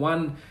that's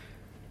one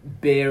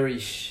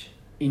bearish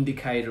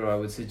indicator, I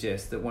would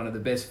suggest, that one of the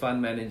best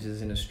fund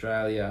managers in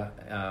Australia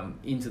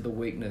into the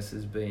weakness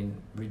has been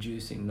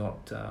reducing,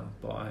 not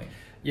buying.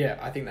 Yeah,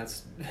 I think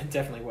that's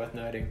definitely worth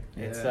noting.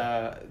 Yeah. It's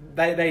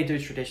they do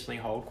traditionally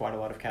hold quite a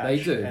lot of cash.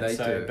 They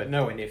do, but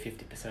nowhere near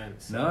 50%.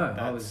 So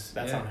no, that's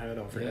unheard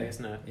of, really,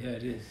 isn't it? Yeah,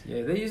 it is.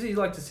 Yeah, they usually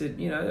like to sit.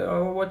 I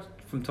watch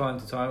from time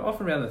to time,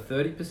 often around the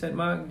 30%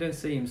 mark. You don't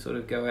see him sort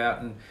of go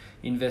out and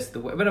invest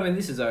but I mean,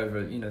 this is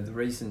over the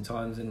recent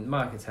times, and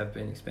markets have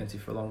been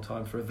expensive for a long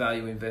time for a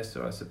value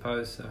investor, I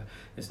suppose. So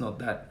it's not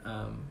that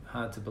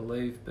hard to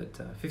believe, but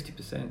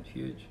 50%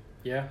 huge.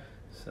 Yeah.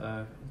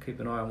 So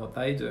keep an eye on what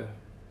they do.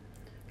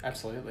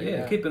 Absolutely.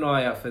 Yeah, keep an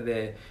eye out for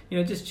their,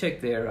 just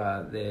check their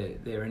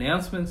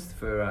announcements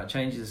for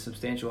changes of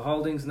substantial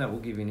holdings, and that will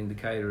give you an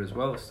indicator as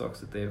well of stocks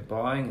that they're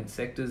buying and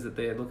sectors that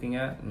they're looking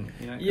at, and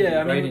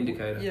great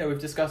indicator. Yeah, we've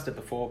discussed it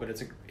before, but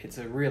it's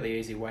a really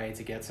easy way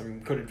to get some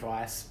good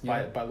advice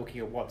by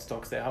looking at what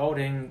stocks they're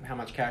holding, how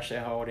much cash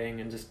they're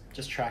holding, and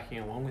just tracking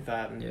along with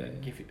that, and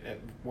at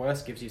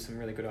worst gives you some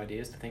really good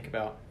ideas to think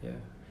about.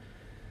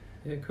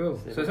 Yeah,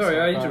 cool. So sorry,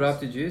 I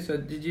interrupted you. So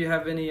did you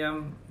have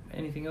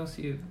anything else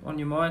on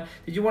your mind?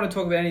 Did you want to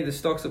talk about any of the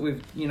stocks that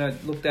we've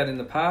looked at in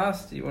the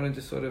past? Do you want to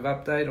just sort of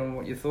update on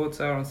what your thoughts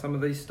are on some of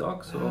these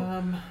stocks?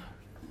 Or?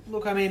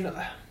 Look, I mean,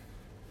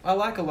 I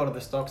like a lot of the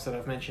stocks that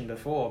I've mentioned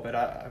before, but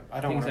I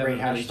don't want to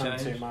rehash them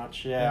too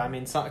much. Yeah, I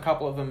mean, a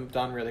couple of them have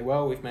done really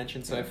well. We've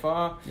mentioned so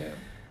far. Yeah.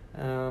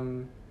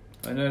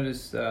 I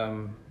noticed.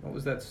 What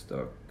was that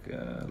stock?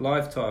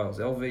 Live Tiles,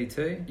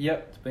 LVT.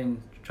 Yep. It's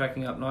been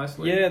tracking up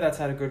nicely. Yeah, that's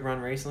had a good run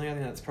recently. I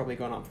think that's probably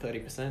gone up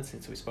 30%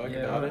 since we spoke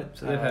about it.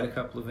 So they've had a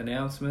couple of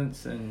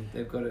announcements, and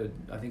they've got a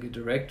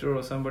director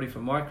or somebody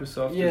from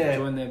Microsoft who's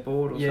joined their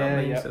board or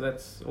something. Yep. So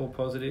that's all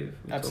positive.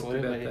 We talked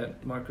about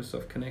that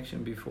Microsoft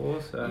connection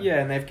before. So yeah,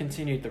 and they've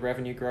continued the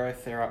revenue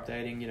growth. They're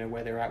updating,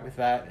 where they're at with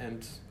that,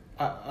 and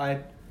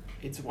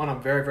it's one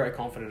I'm very, very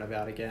confident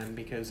about again,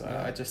 because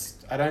I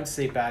don't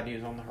see bad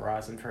news on the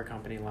horizon for a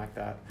company like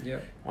that. Yeah.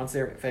 Once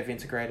they've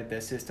integrated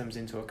their systems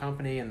into a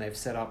company and they've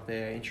set up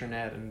their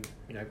intranet and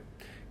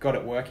got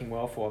it working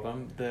well for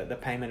them, the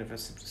payment of a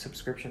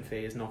subscription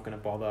fee is not going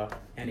to bother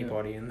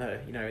anybody in the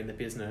in the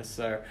business.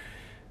 So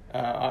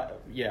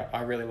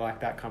I really like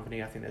that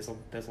company. I think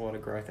there's a lot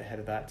of growth ahead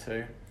of that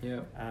too.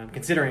 Yeah.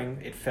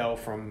 Considering it fell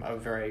from a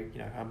very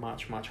a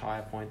much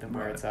higher point than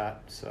where it's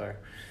at. So.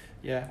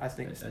 Yeah, I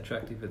think it's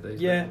attractive at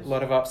these levels. Yeah, a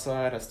lot of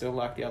upside. I still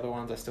like the other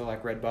ones. I still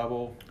like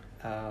Redbubble,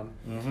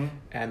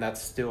 and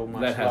that's still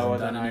much lower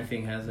than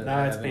anything, has it?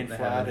 No, it's been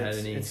flat. They haven't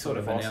had any sort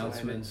of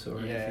announcements or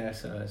anything,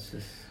 so it's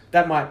just...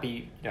 That might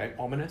be,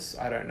 ominous.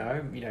 I don't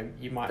know.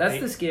 You might...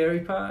 That's the scary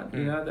part,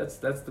 that's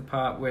the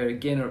part where,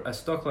 again, a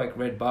stock like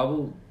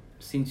Redbubble,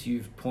 since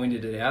you've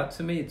pointed it out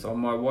to me, it's on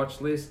my watch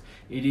list.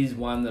 It is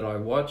one that I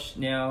watch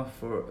now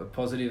for a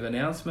positive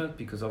announcement,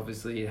 because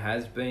obviously it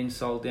has been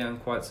sold down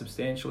quite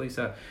substantially.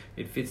 So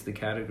it fits the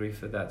category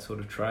for that sort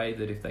of trade,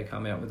 that if they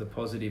come out with a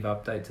positive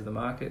update to the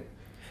market.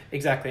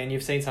 Exactly, and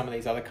you've seen some of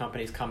these other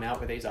companies come out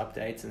with these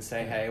updates and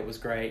say, hey, it was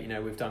great,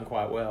 we've done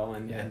quite well,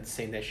 and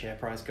seen their share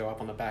price go up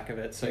on the back of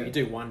it. So you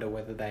do wonder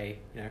whether they,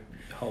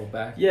 hold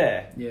back.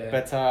 Yeah.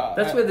 But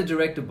that's where the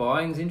director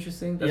buying is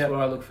interesting. That's where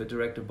I look for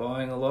director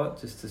buying a lot,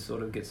 just to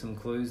sort of get some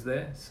clues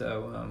there.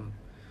 So,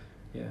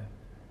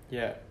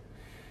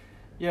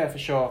 Yeah, for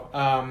sure.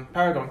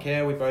 Paragon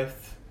Care, we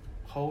both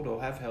hold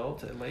or have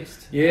held at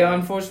least. Yeah,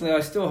 unfortunately,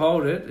 I still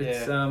hold it.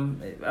 It's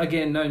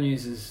again, no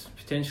news is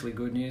potentially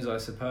good news, I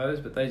suppose,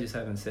 but they just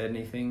haven't said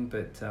anything.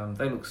 But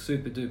they look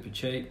super duper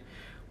cheap.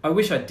 I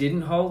wish I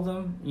didn't hold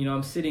them.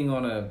 I'm sitting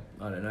on a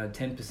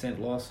 10%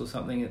 loss or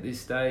something at this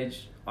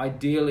stage.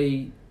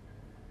 Ideally,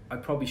 I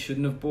probably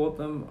shouldn't have bought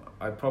them.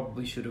 I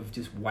probably should have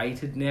just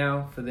waited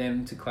now for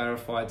them to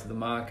clarify to the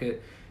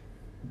market,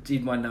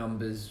 did my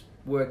numbers,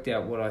 worked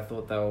out what I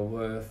thought they were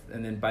worth,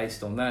 and then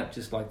based on that,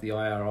 just like the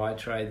IRI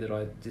trade that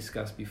I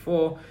discussed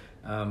before,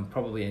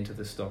 probably enter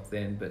the stock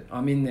then. But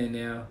I'm in there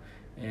now,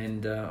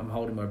 and I'm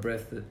holding my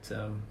breath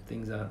that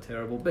things aren't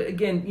terrible. But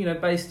again,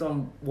 based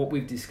on what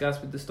we've discussed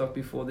with the stock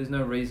before, there's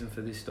no reason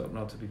for this stock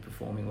not to be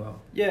performing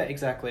well. Yeah,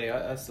 exactly.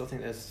 I still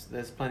think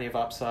there's plenty of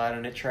upside,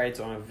 and it trades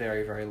on a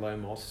very, very low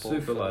multiple.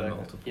 Super low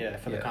multiple. Yeah,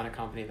 for the kind of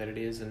company that it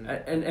is.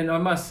 And I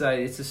must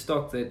say, it's a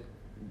stock that,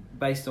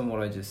 based on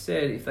what I just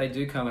said, if they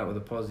do come out with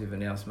a positive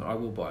announcement, I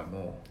will buy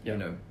more.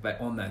 But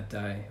on that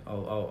day,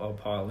 I'll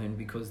pile in,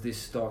 because this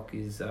stock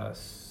is,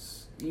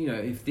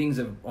 if things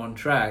are on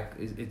track,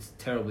 it's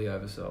terribly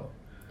oversold.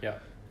 Yeah.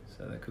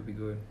 So that could be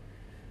good.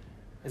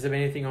 Has there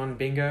been anything on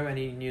Bingo?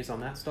 Any news on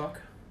that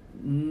stock?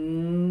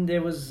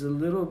 There was a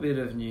little bit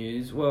of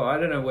news. Well, I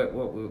don't know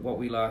what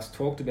we last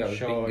talked about with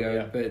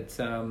Bingo,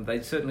 but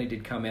they certainly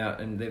did come out,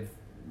 and they've,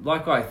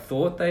 like I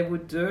thought they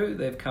would do,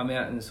 they've come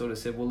out and sort of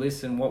said, well,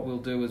 listen, what we'll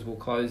do is we'll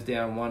close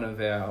down one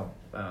of our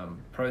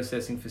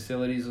processing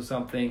facilities or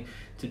something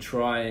to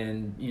try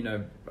and,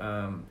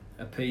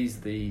 appease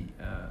the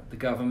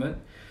government.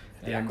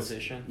 The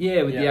acquisition.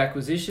 Yeah, with the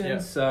acquisition. Yeah.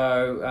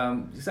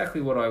 So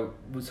exactly what I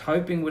was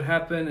hoping would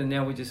happen, and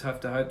now we just have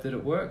to hope that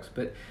it works.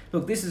 But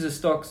look, this is a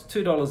stock,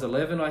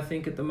 $2.11, I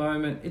think, at the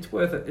moment. It's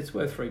worth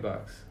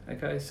 $3.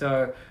 Okay,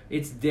 so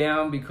it's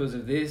down because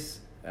of this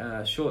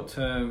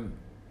short-term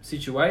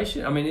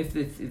situation. I mean, if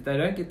they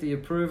don't get the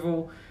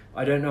approval,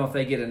 I don't know if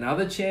they get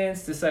another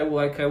chance to say,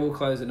 well, okay, we'll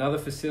close another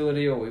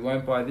facility, or we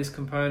won't buy this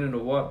component,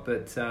 or what.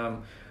 But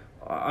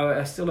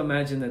I still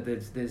imagine that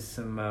there's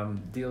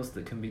some deals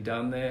that can be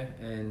done there,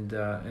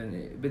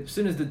 but as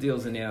soon as the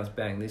deal's announced,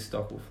 bang, this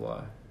stock will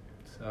fly.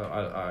 So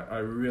I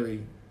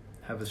really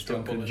have a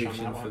strong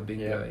conviction for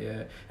Bingo,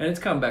 yeah. And it's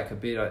come back a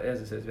bit.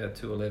 As I said, it's about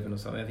 $2.11 or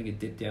something. I think it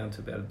dipped down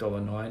to about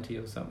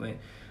 $1.90 or something.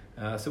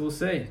 So we'll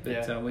see.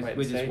 But we're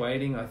just see.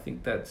 waiting. I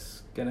think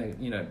that's going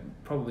to,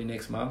 probably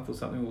next month or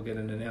something, we'll get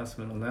an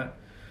announcement on that.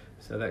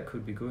 So that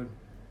could be good.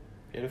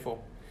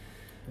 Beautiful.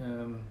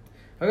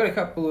 I've got a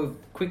couple of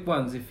quick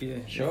ones if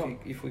we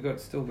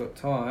still got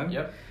time.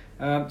 Yep.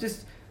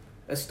 Just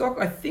a stock,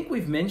 I think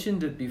we've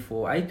mentioned it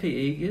before, AP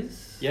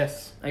Eagers.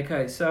 Yes.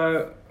 Okay,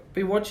 so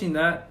been watching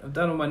that. I've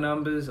done all my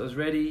numbers. I was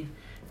ready.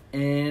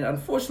 And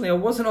unfortunately, I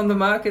wasn't on the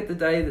market the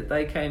day that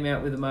they came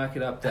out with a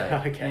market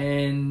update.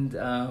 Okay. And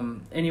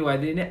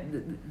anyway,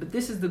 but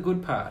this is the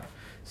good part.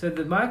 So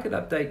the market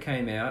update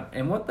came out,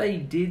 and what they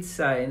did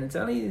say, and it's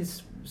only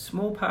this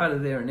small part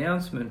of their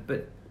announcement,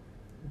 but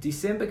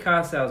December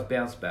car sales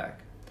bounced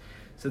back.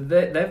 So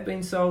they've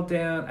been sold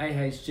down.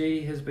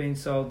 AHG has been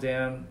sold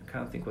down.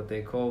 Can't think what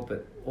they're called,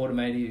 but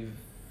Automotive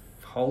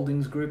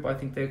Holdings Group, I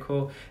think they're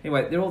called.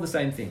 Anyway, they're all the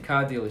same thing,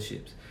 car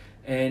dealerships.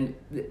 And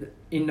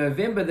in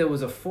November, there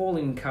was a fall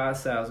in car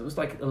sales. It was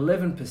like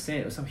 11%.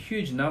 It was some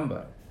huge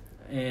number.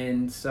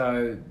 And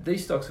so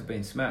these stocks have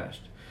been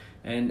smashed.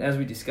 And as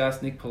we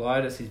discussed, Nick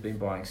Politis, he's been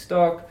buying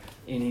stock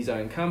in his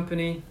own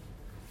company.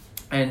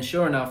 And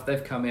sure enough,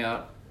 they've come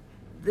out.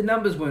 The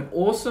numbers weren't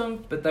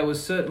awesome, but they were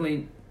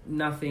certainly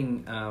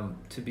nothing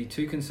to be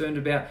too concerned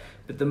about.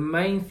 But the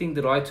main thing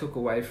that I took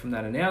away from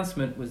that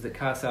announcement was that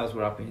car sales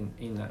were up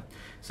in that.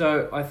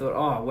 So I thought,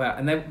 oh wow!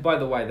 And they, by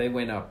the way, they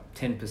went up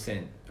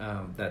 10%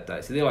 that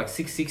day. So they're like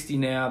 $6.60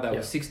 now. They were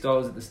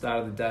 $6 at the start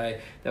of the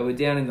day. They were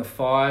down in the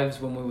 $5s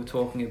when we were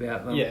talking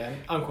about them. Yeah,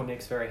 Uncle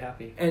Nick's very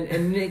happy.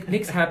 And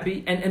Nick's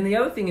happy. And the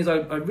other thing is, I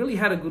really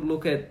had a good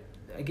look at,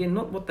 again,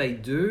 not what they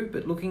do,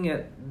 but looking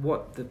at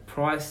what the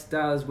price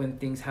does when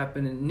things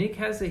happen. And Nick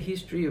has a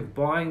history of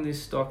buying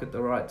this stock at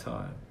the right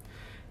time.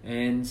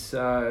 And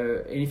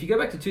so, and if you go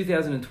back to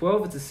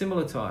 2012, it's a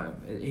similar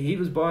time. He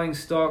was buying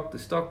stock. The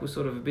stock was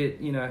sort of a bit,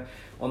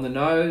 on the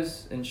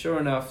nose. And sure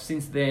enough,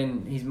 since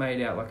then, he's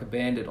made out like a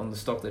bandit on the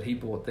stock that he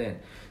bought then.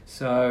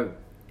 So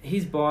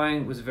his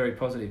buying was very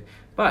positive.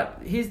 But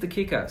here's the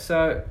kicker.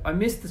 So I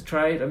missed the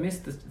trade. I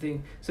missed the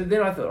thing. So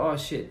then I thought, oh,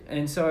 shit.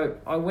 And so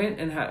I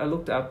went and I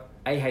looked up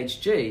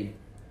AHG,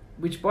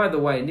 which, by the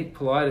way, Nick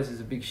Politis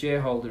is a big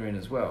shareholder in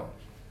as well.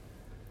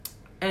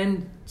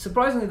 And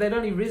surprisingly, they'd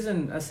only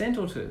risen a cent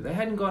or two. They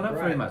hadn't gone up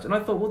very much. And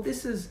I thought, well, there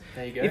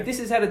you go. If this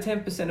has had a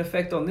 10%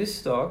 effect on this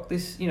stock,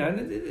 it's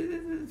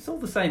all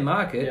the same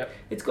market. Yep.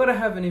 It's got to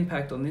have an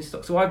impact on this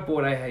stock. So I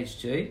bought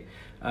AHG,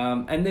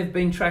 and they've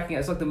been tracking it.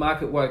 It's like the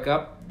market woke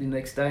up the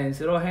next day and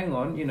said, oh, hang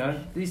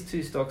on, these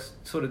two stocks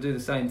sort of do the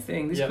same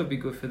thing. This could be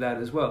good for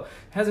that as well. It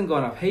hasn't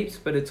gone up heaps,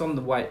 but it's on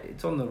the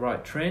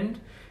right trend.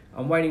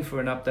 I'm waiting for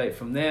an update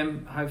from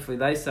them. Hopefully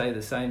they say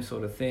the same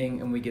sort of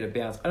thing and we get a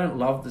bounce. I don't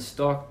love the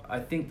stock. I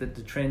think that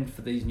the trend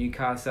for these new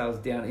car sales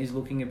down is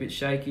looking a bit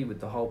shaky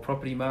with the whole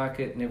property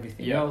market and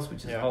everything else,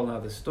 which is a whole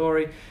other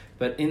story.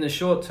 But in the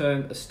short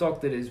term, a stock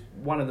that is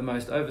one of the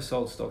most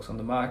oversold stocks on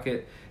the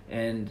market,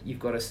 and you've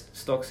got a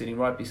stock sitting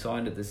right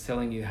beside it that's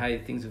telling you, hey,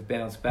 things have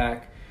bounced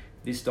back.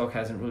 This stock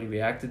hasn't really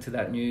reacted to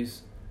that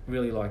news.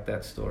 Really like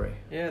that story.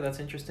 Yeah, that's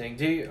interesting.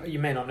 You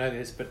may not know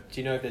this, but do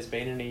you know if there's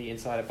been any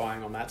insider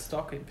buying on that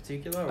stock in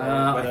particular? Or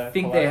I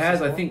think there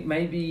has. I think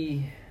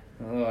maybe...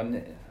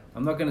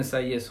 I'm not going to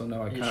say yes or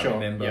no. I can't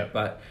remember.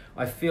 But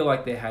I feel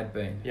like there had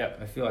been.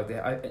 I feel like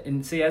there...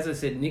 And see, as I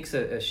said, Nick's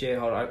a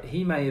shareholder.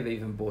 He may have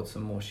even bought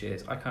some more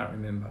shares. I can't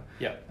remember.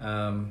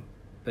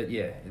 But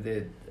yeah,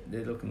 they're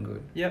looking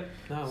good. No,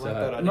 I like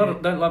that idea.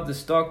 Don't love the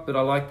stock, but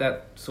I like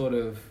that sort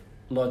of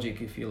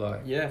logic, if you like.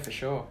 Yeah, for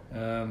sure.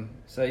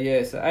 So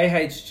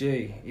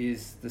AHG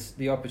is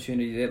the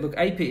opportunity there. Look,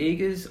 AP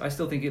Eagers, I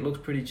still think it looks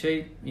pretty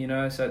cheap,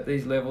 so at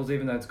these levels,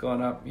 even though it's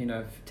gone up,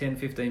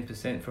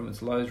 10-15% from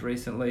its lows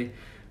recently.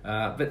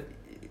 But,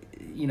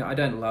 I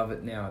don't love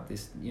it now at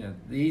this,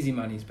 the easy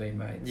money's been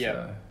made.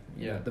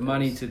 The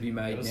money to be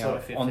made now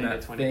sort of on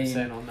that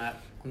theme.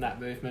 On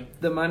that movement.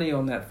 The money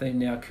on that theme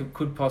now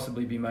could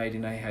possibly be made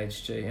in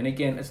AHG. And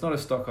again, it's not a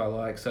stock I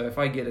like. So if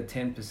I get a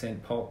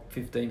 10% pop,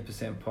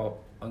 15% pop,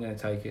 I'm going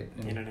to take it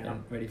and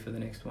I'm ready for the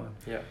next one.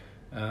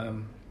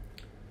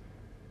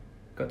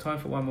 Got time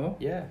for one more?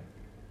 Yeah.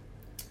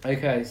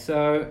 Okay,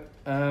 so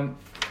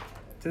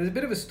there's a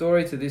bit of a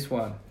story to this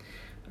one.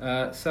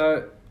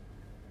 So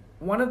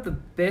one of the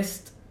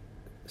best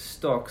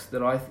stocks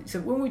that so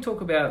when we talk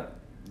about,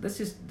 let's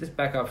just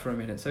back up for a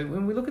minute. So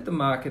when we look at the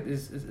market,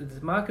 there's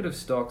a market of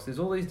stocks. There's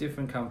all these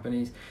different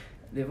companies.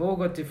 They've all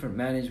got different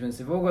managements.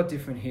 They've all got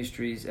different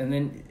histories. And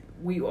then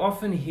we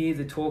often hear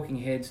the talking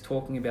heads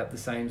talking about the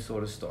same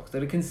sort of stocks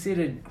that are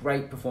considered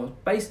great performance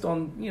based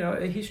on,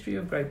 a history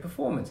of great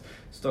performance.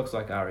 Stocks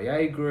like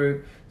REA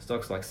Group,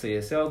 stocks like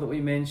CSL that we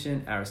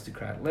mentioned,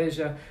 Aristocrat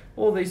Leisure,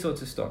 all these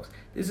sorts of stocks.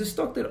 There's a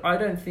stock that I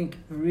don't think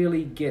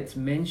really gets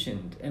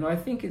mentioned, and I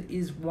think it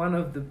is one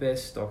of the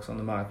best stocks on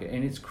the market,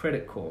 and it's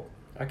Credit Corp.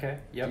 Okay,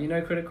 yep. Do you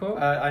know Credit Corp?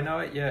 I know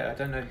it, I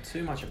don't know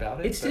too much about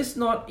it. It's just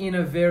not in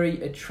a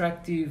very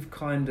attractive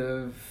kind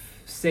of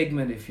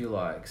segment, if you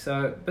like.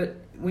 So, but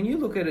when you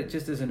look at it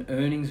just as an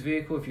earnings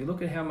vehicle, if you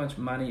look at how much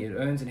money it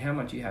earns and how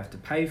much you have to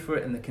pay for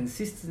it and the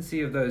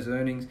consistency of those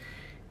earnings,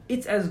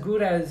 it's as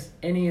good as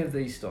any of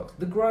these stocks.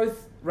 The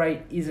growth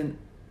rate isn't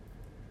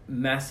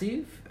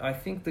massive. I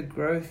think the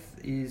growth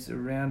is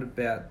around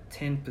about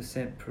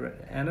 10% per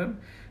annum.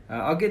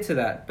 I'll get to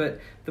that. But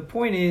the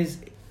point is,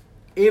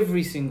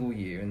 every single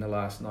year in the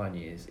last 9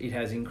 years, it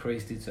has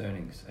increased its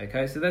earnings.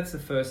 Okay, so that's the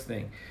first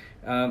thing.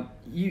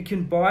 You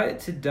can buy it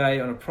today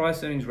on a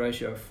price earnings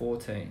ratio of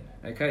 14.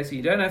 Okay, so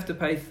you don't have to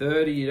pay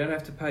 30, you don't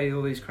have to pay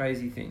all these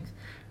crazy things.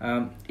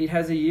 It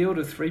has a yield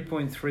of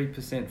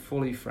 3.3%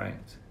 fully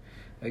franked.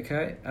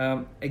 Okay,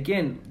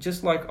 again,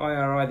 just like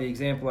IRI, the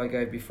example I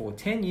gave before, in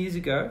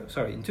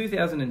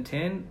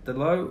 2010, the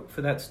low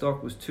for that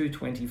stock was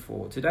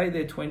 224. Today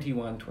they're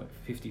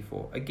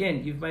 21.54.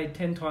 Again, you've made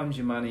 10 times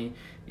your money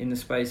in the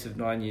space of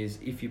 9 years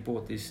if you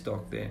bought this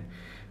stock then.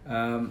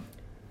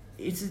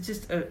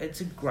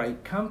 It's a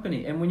great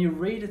company, and when you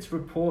read its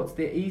reports,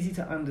 they're easy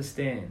to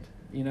understand.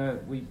 You know,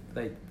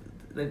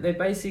 they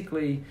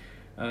basically.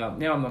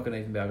 Now I'm not going to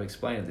even be able to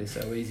explain it. They're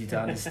so easy to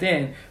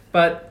understand,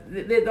 but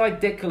they're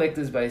like debt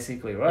collectors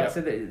basically, right?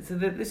 Yep. So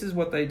this is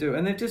what they do,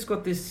 and they've just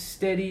got this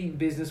steady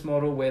business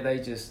model where they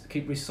just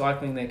keep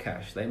recycling their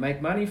cash. They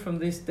make money from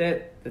this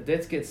debt, the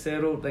debts get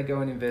settled, they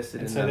go and invest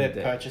it in another debt. So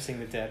they're purchasing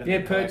the debt.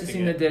 And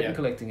purchasing the debt and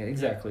collecting it.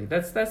 Exactly.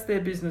 Yep. That's their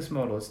business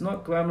model. It's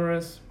not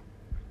glamorous,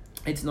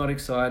 it's not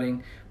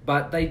exciting,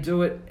 but they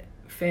do it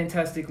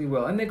fantastically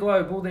well, and they're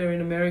global. They're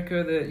in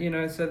America.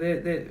 So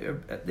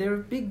they're a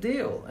big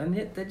deal, and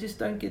yet they just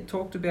don't get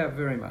talked about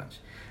very much.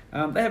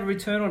 They have a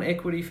return on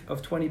equity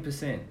of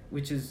 20%,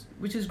 which is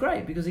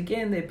great because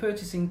again they're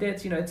purchasing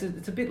debts. You know,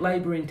 it's a bit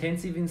labor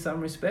intensive in some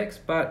respects,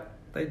 but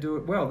they do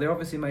it well. They're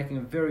obviously making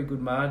a very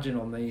good margin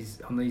on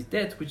these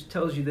debts, which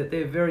tells you that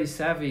they're very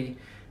savvy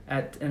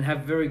at and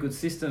have very good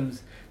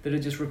systems that are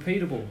just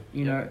repeatable.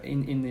 You know,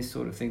 in this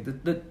sort of thing,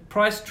 the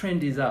price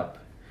trend is up.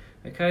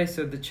 Okay,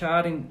 so the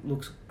charting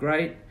looks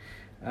great.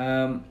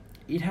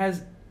 It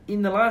has,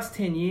 in the last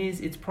 10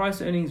 years, its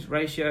price earnings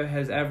ratio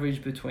has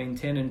averaged between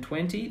 10 and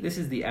 20. This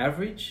is the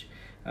average.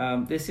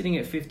 They're sitting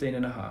at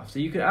 15.5. So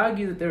you could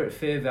argue that they're at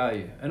fair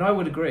value. And I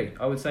would agree.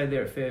 I would say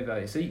they're at fair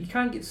value. So you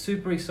can't get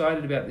super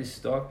excited about this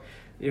stock.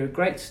 They're a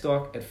great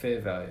stock at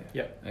fair value.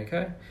 Yep.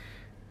 Okay?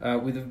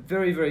 With a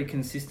very, very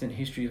consistent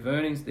history of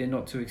earnings, they're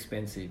not too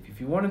expensive. If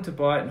you wanted to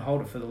buy it and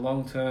hold it for the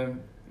long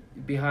term,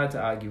 it'd be hard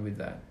to argue with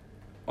that.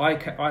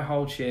 I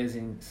hold shares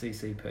in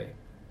CCP.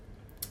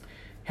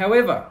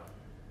 However,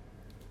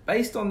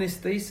 based on this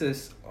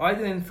thesis, I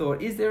then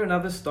thought, is there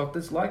another stock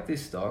that's like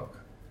this stock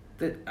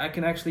that I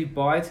can actually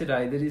buy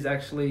today that is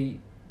actually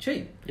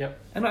cheap? Yep.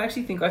 And I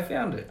actually think I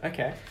found it.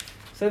 Okay.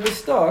 So the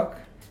stock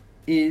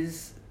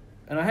is,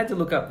 and I had to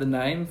look up the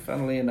name,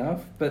 funnily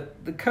enough,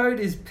 but the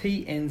code is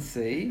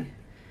PNC.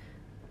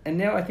 And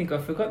now I think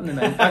I've forgotten the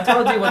name. I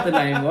told you what the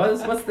name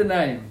was. What's the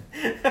name?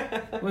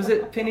 Was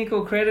it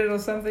Pinnacle Credit or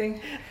something?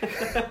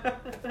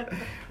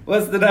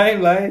 What's the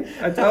name, Lane?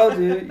 I told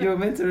you. You were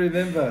meant to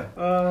remember.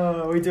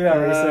 Oh, we do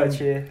our research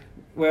here.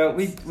 Well,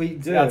 we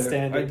do.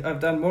 Outstanding. I've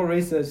done more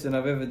research than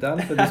I've ever done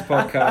for this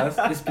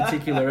podcast, this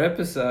particular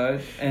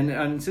episode. And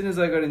as soon as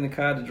I got in the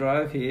car to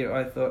drive here,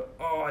 I thought,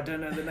 I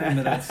don't know the name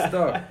of that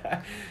stock.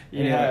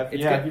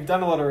 You've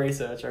done a lot of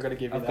research. I've got to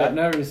give you I've that. got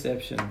no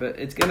reception, but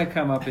it's going to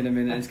come up in a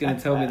minute. It's going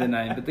to tell me the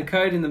name. But the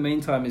code in the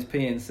meantime is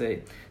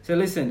PNC. So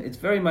listen, it's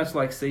very much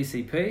like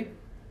CCP.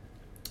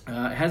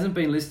 It hasn't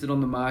been listed on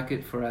the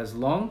market for as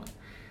long,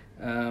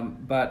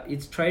 but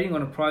it's trading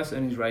on a price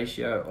earnings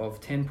ratio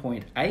of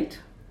 10.8.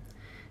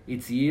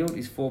 Its yield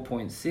is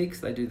 4.6.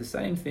 They do the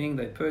same thing.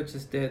 They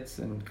purchase debts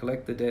and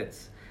collect the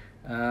debts.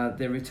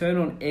 Their return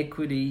on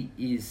equity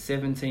is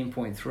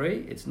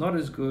 17.3. It's not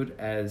as good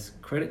as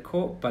Credit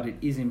Corp, but it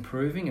is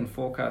improving and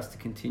forecast to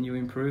continue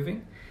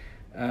improving.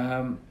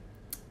 So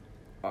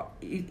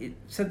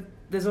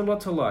there's a lot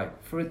to like.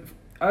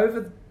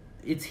 Over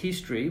its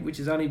history, which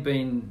has only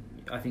been,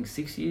 I think,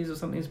 6 years or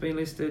something, it's been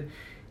listed,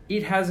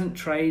 it hasn't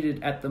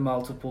traded at the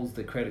multiples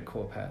that Credit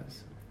Corp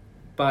has.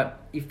 But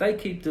if they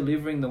keep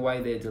delivering the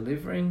way they're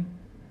delivering,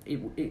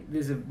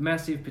 there's a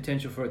massive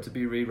potential for it to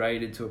be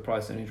re-rated to a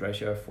price earnings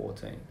ratio of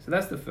 14. So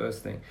that's the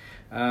first thing.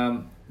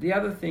 The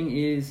other thing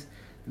is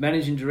the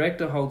managing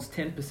director holds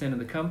 10% of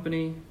the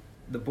company.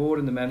 The board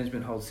and the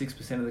management hold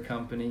 6% of the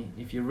company.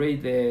 If you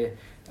read their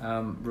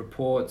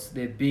reports,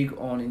 they're big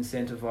on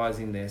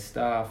incentivizing their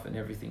staff and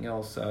everything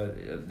else. So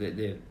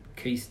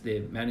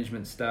their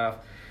management staff.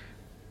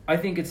 I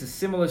think it's a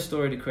similar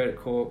story to Credit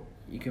Corp.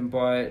 You can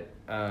buy it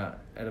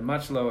at a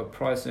much lower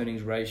price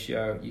earnings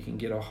ratio. You can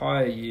get a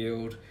higher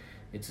yield.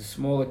 It's a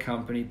smaller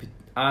company,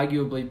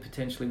 arguably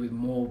potentially with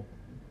more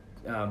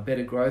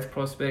better growth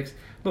prospects.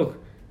 Look,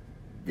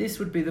 this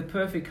would be the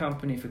perfect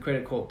company for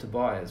Credit Corp to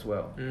buy as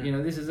well. You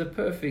know, this is a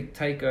perfect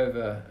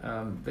takeover.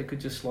 They could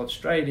just slot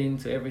straight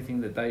into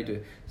everything that they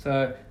do.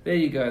 So there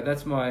you go.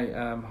 That's my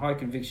high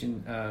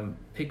conviction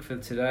pick for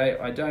today.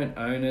 I don't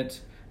own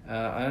it.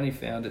 I only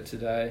found it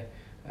today.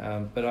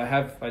 But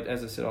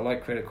as I said, I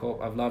like Credit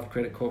Corp. I've loved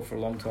Credit Corp for a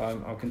long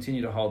time. I'll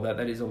continue to hold that.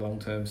 That is a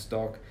long-term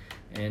stock.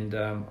 And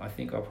I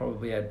think I'll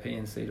probably add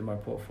PNC to my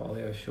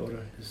portfolio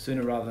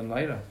sooner rather than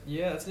later.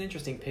 Yeah, that's an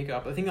interesting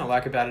pickup. The thing I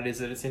like about it is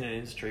that it's in an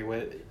industry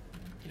where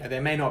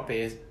there may not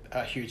be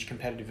a huge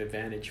competitive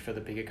advantage for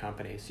the bigger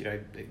companies.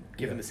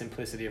 Given the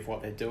simplicity of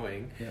what they're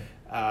doing,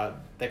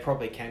 they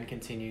probably can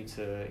continue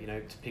to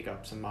to pick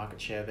up some market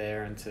share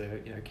there and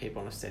to keep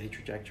on a steady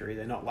trajectory.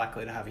 They're not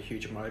likely to have a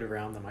huge moat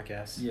around them, I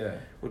guess. Yeah,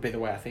 would be the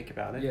way I think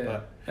about it. Yeah,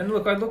 but and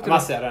look, I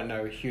must say I don't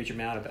know a huge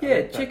amount about it.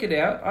 Yeah, check it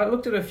out. I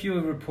looked at a few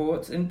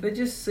reports, and they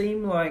just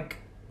seem a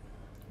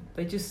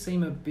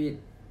bit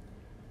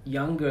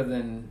younger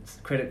than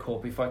Credit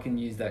Corp, if I can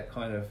use that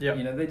kind of,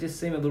 they just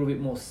seem a little bit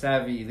more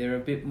savvy. They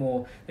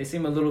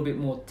seem a little bit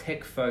more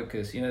tech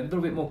focused, a little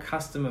bit more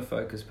customer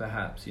focused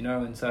perhaps,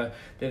 and so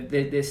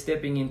they're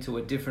stepping into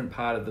a different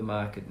part of the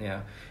market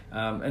now.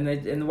 And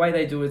the way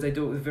they do it is they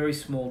do it with very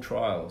small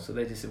trials. So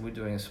they just said, we're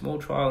doing a small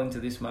trial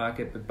into this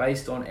market, but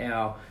based on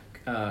our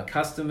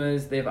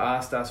customers, they've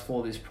asked us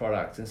for this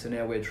product, and so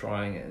now we're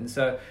trying it. And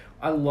so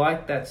I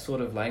like that sort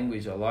of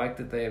language. I like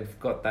that they've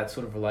got that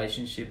sort of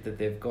relationship that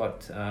they've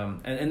got,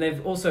 and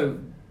they've also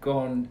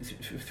gone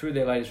through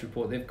their latest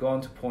report. They've gone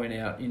to point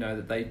out,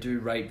 that they do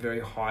rate very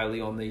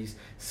highly on these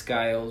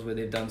scales where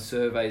they've done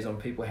surveys on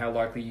people, how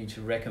likely you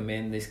to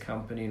recommend this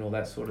company and all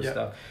that sort of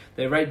stuff.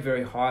 They rate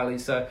very highly,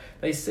 so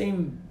that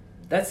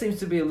seems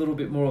to be a little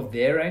bit more of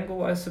their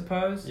angle, I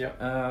suppose.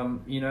 So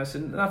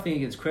nothing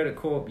against Credit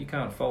Corp, you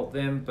can't fault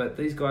them, but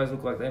these guys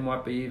look like they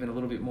might be even a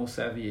little bit more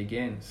savvy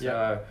again.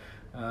 So.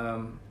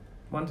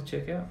 One to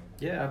check out.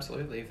 Yeah,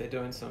 absolutely. If they're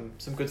doing some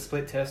good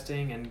split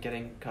testing and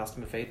getting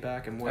customer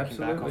feedback and working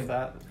back off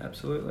that.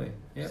 Absolutely.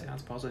 Yeah.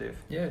 Sounds positive.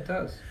 Yeah, it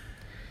does.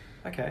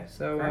 Okay.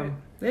 So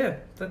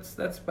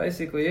that's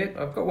basically it.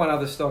 I've got one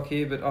other stock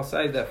here, but I'll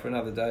save that for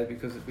another day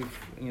because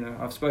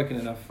I've spoken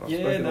enough. I've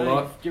spoken a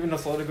lot. You've given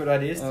us a lot of good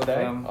ideas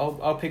today.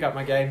 I'll pick up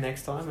my game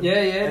next time.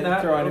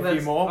 And throw in a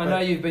few more. I know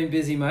you've been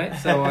busy, mate.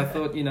 So I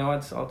thought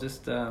I'll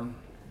just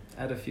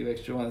add a few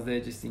extra ones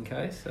there just in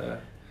case. So.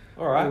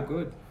 All right. All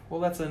good.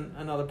 Well, that's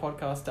another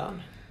podcast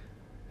done.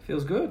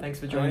 Feels good. Thanks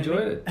for joining me.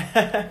 I enjoyed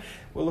it.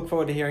 We'll look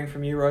forward to hearing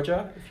from you,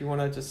 Roger. If you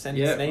want to just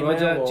send us an email.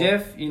 Roger,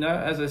 Jeff,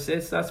 as I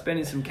said, start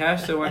spending some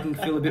cash so I can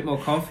feel a bit more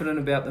confident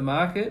about the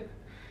market.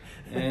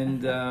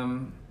 And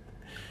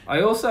I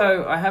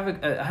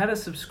had a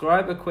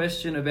subscriber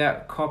question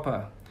about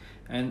copper.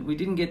 And we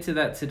didn't get to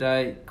that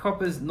today.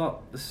 Copper's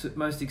not the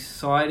most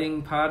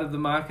exciting part of the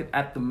market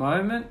at the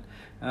moment.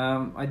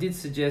 I did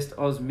suggest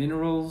Oz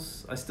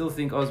Minerals. I still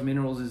think Oz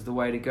Minerals is the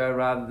way to go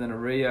rather than a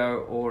Rio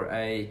or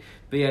a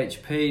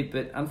BHP.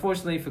 But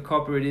unfortunately for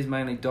copper, it is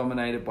mainly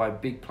dominated by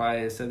big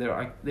players. So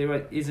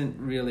there isn't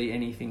really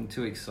anything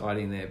too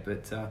exciting there.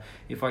 But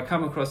if I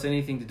come across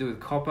anything to do with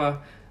copper,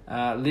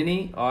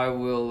 Linny,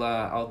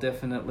 I'll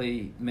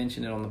definitely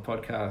mention it on the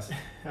podcast.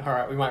 All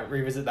right, we might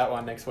revisit that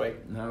one next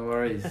week. No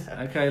worries.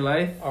 Okay,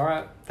 Laith. All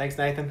right, thanks,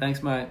 Nathan.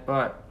 Thanks, mate.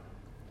 Bye.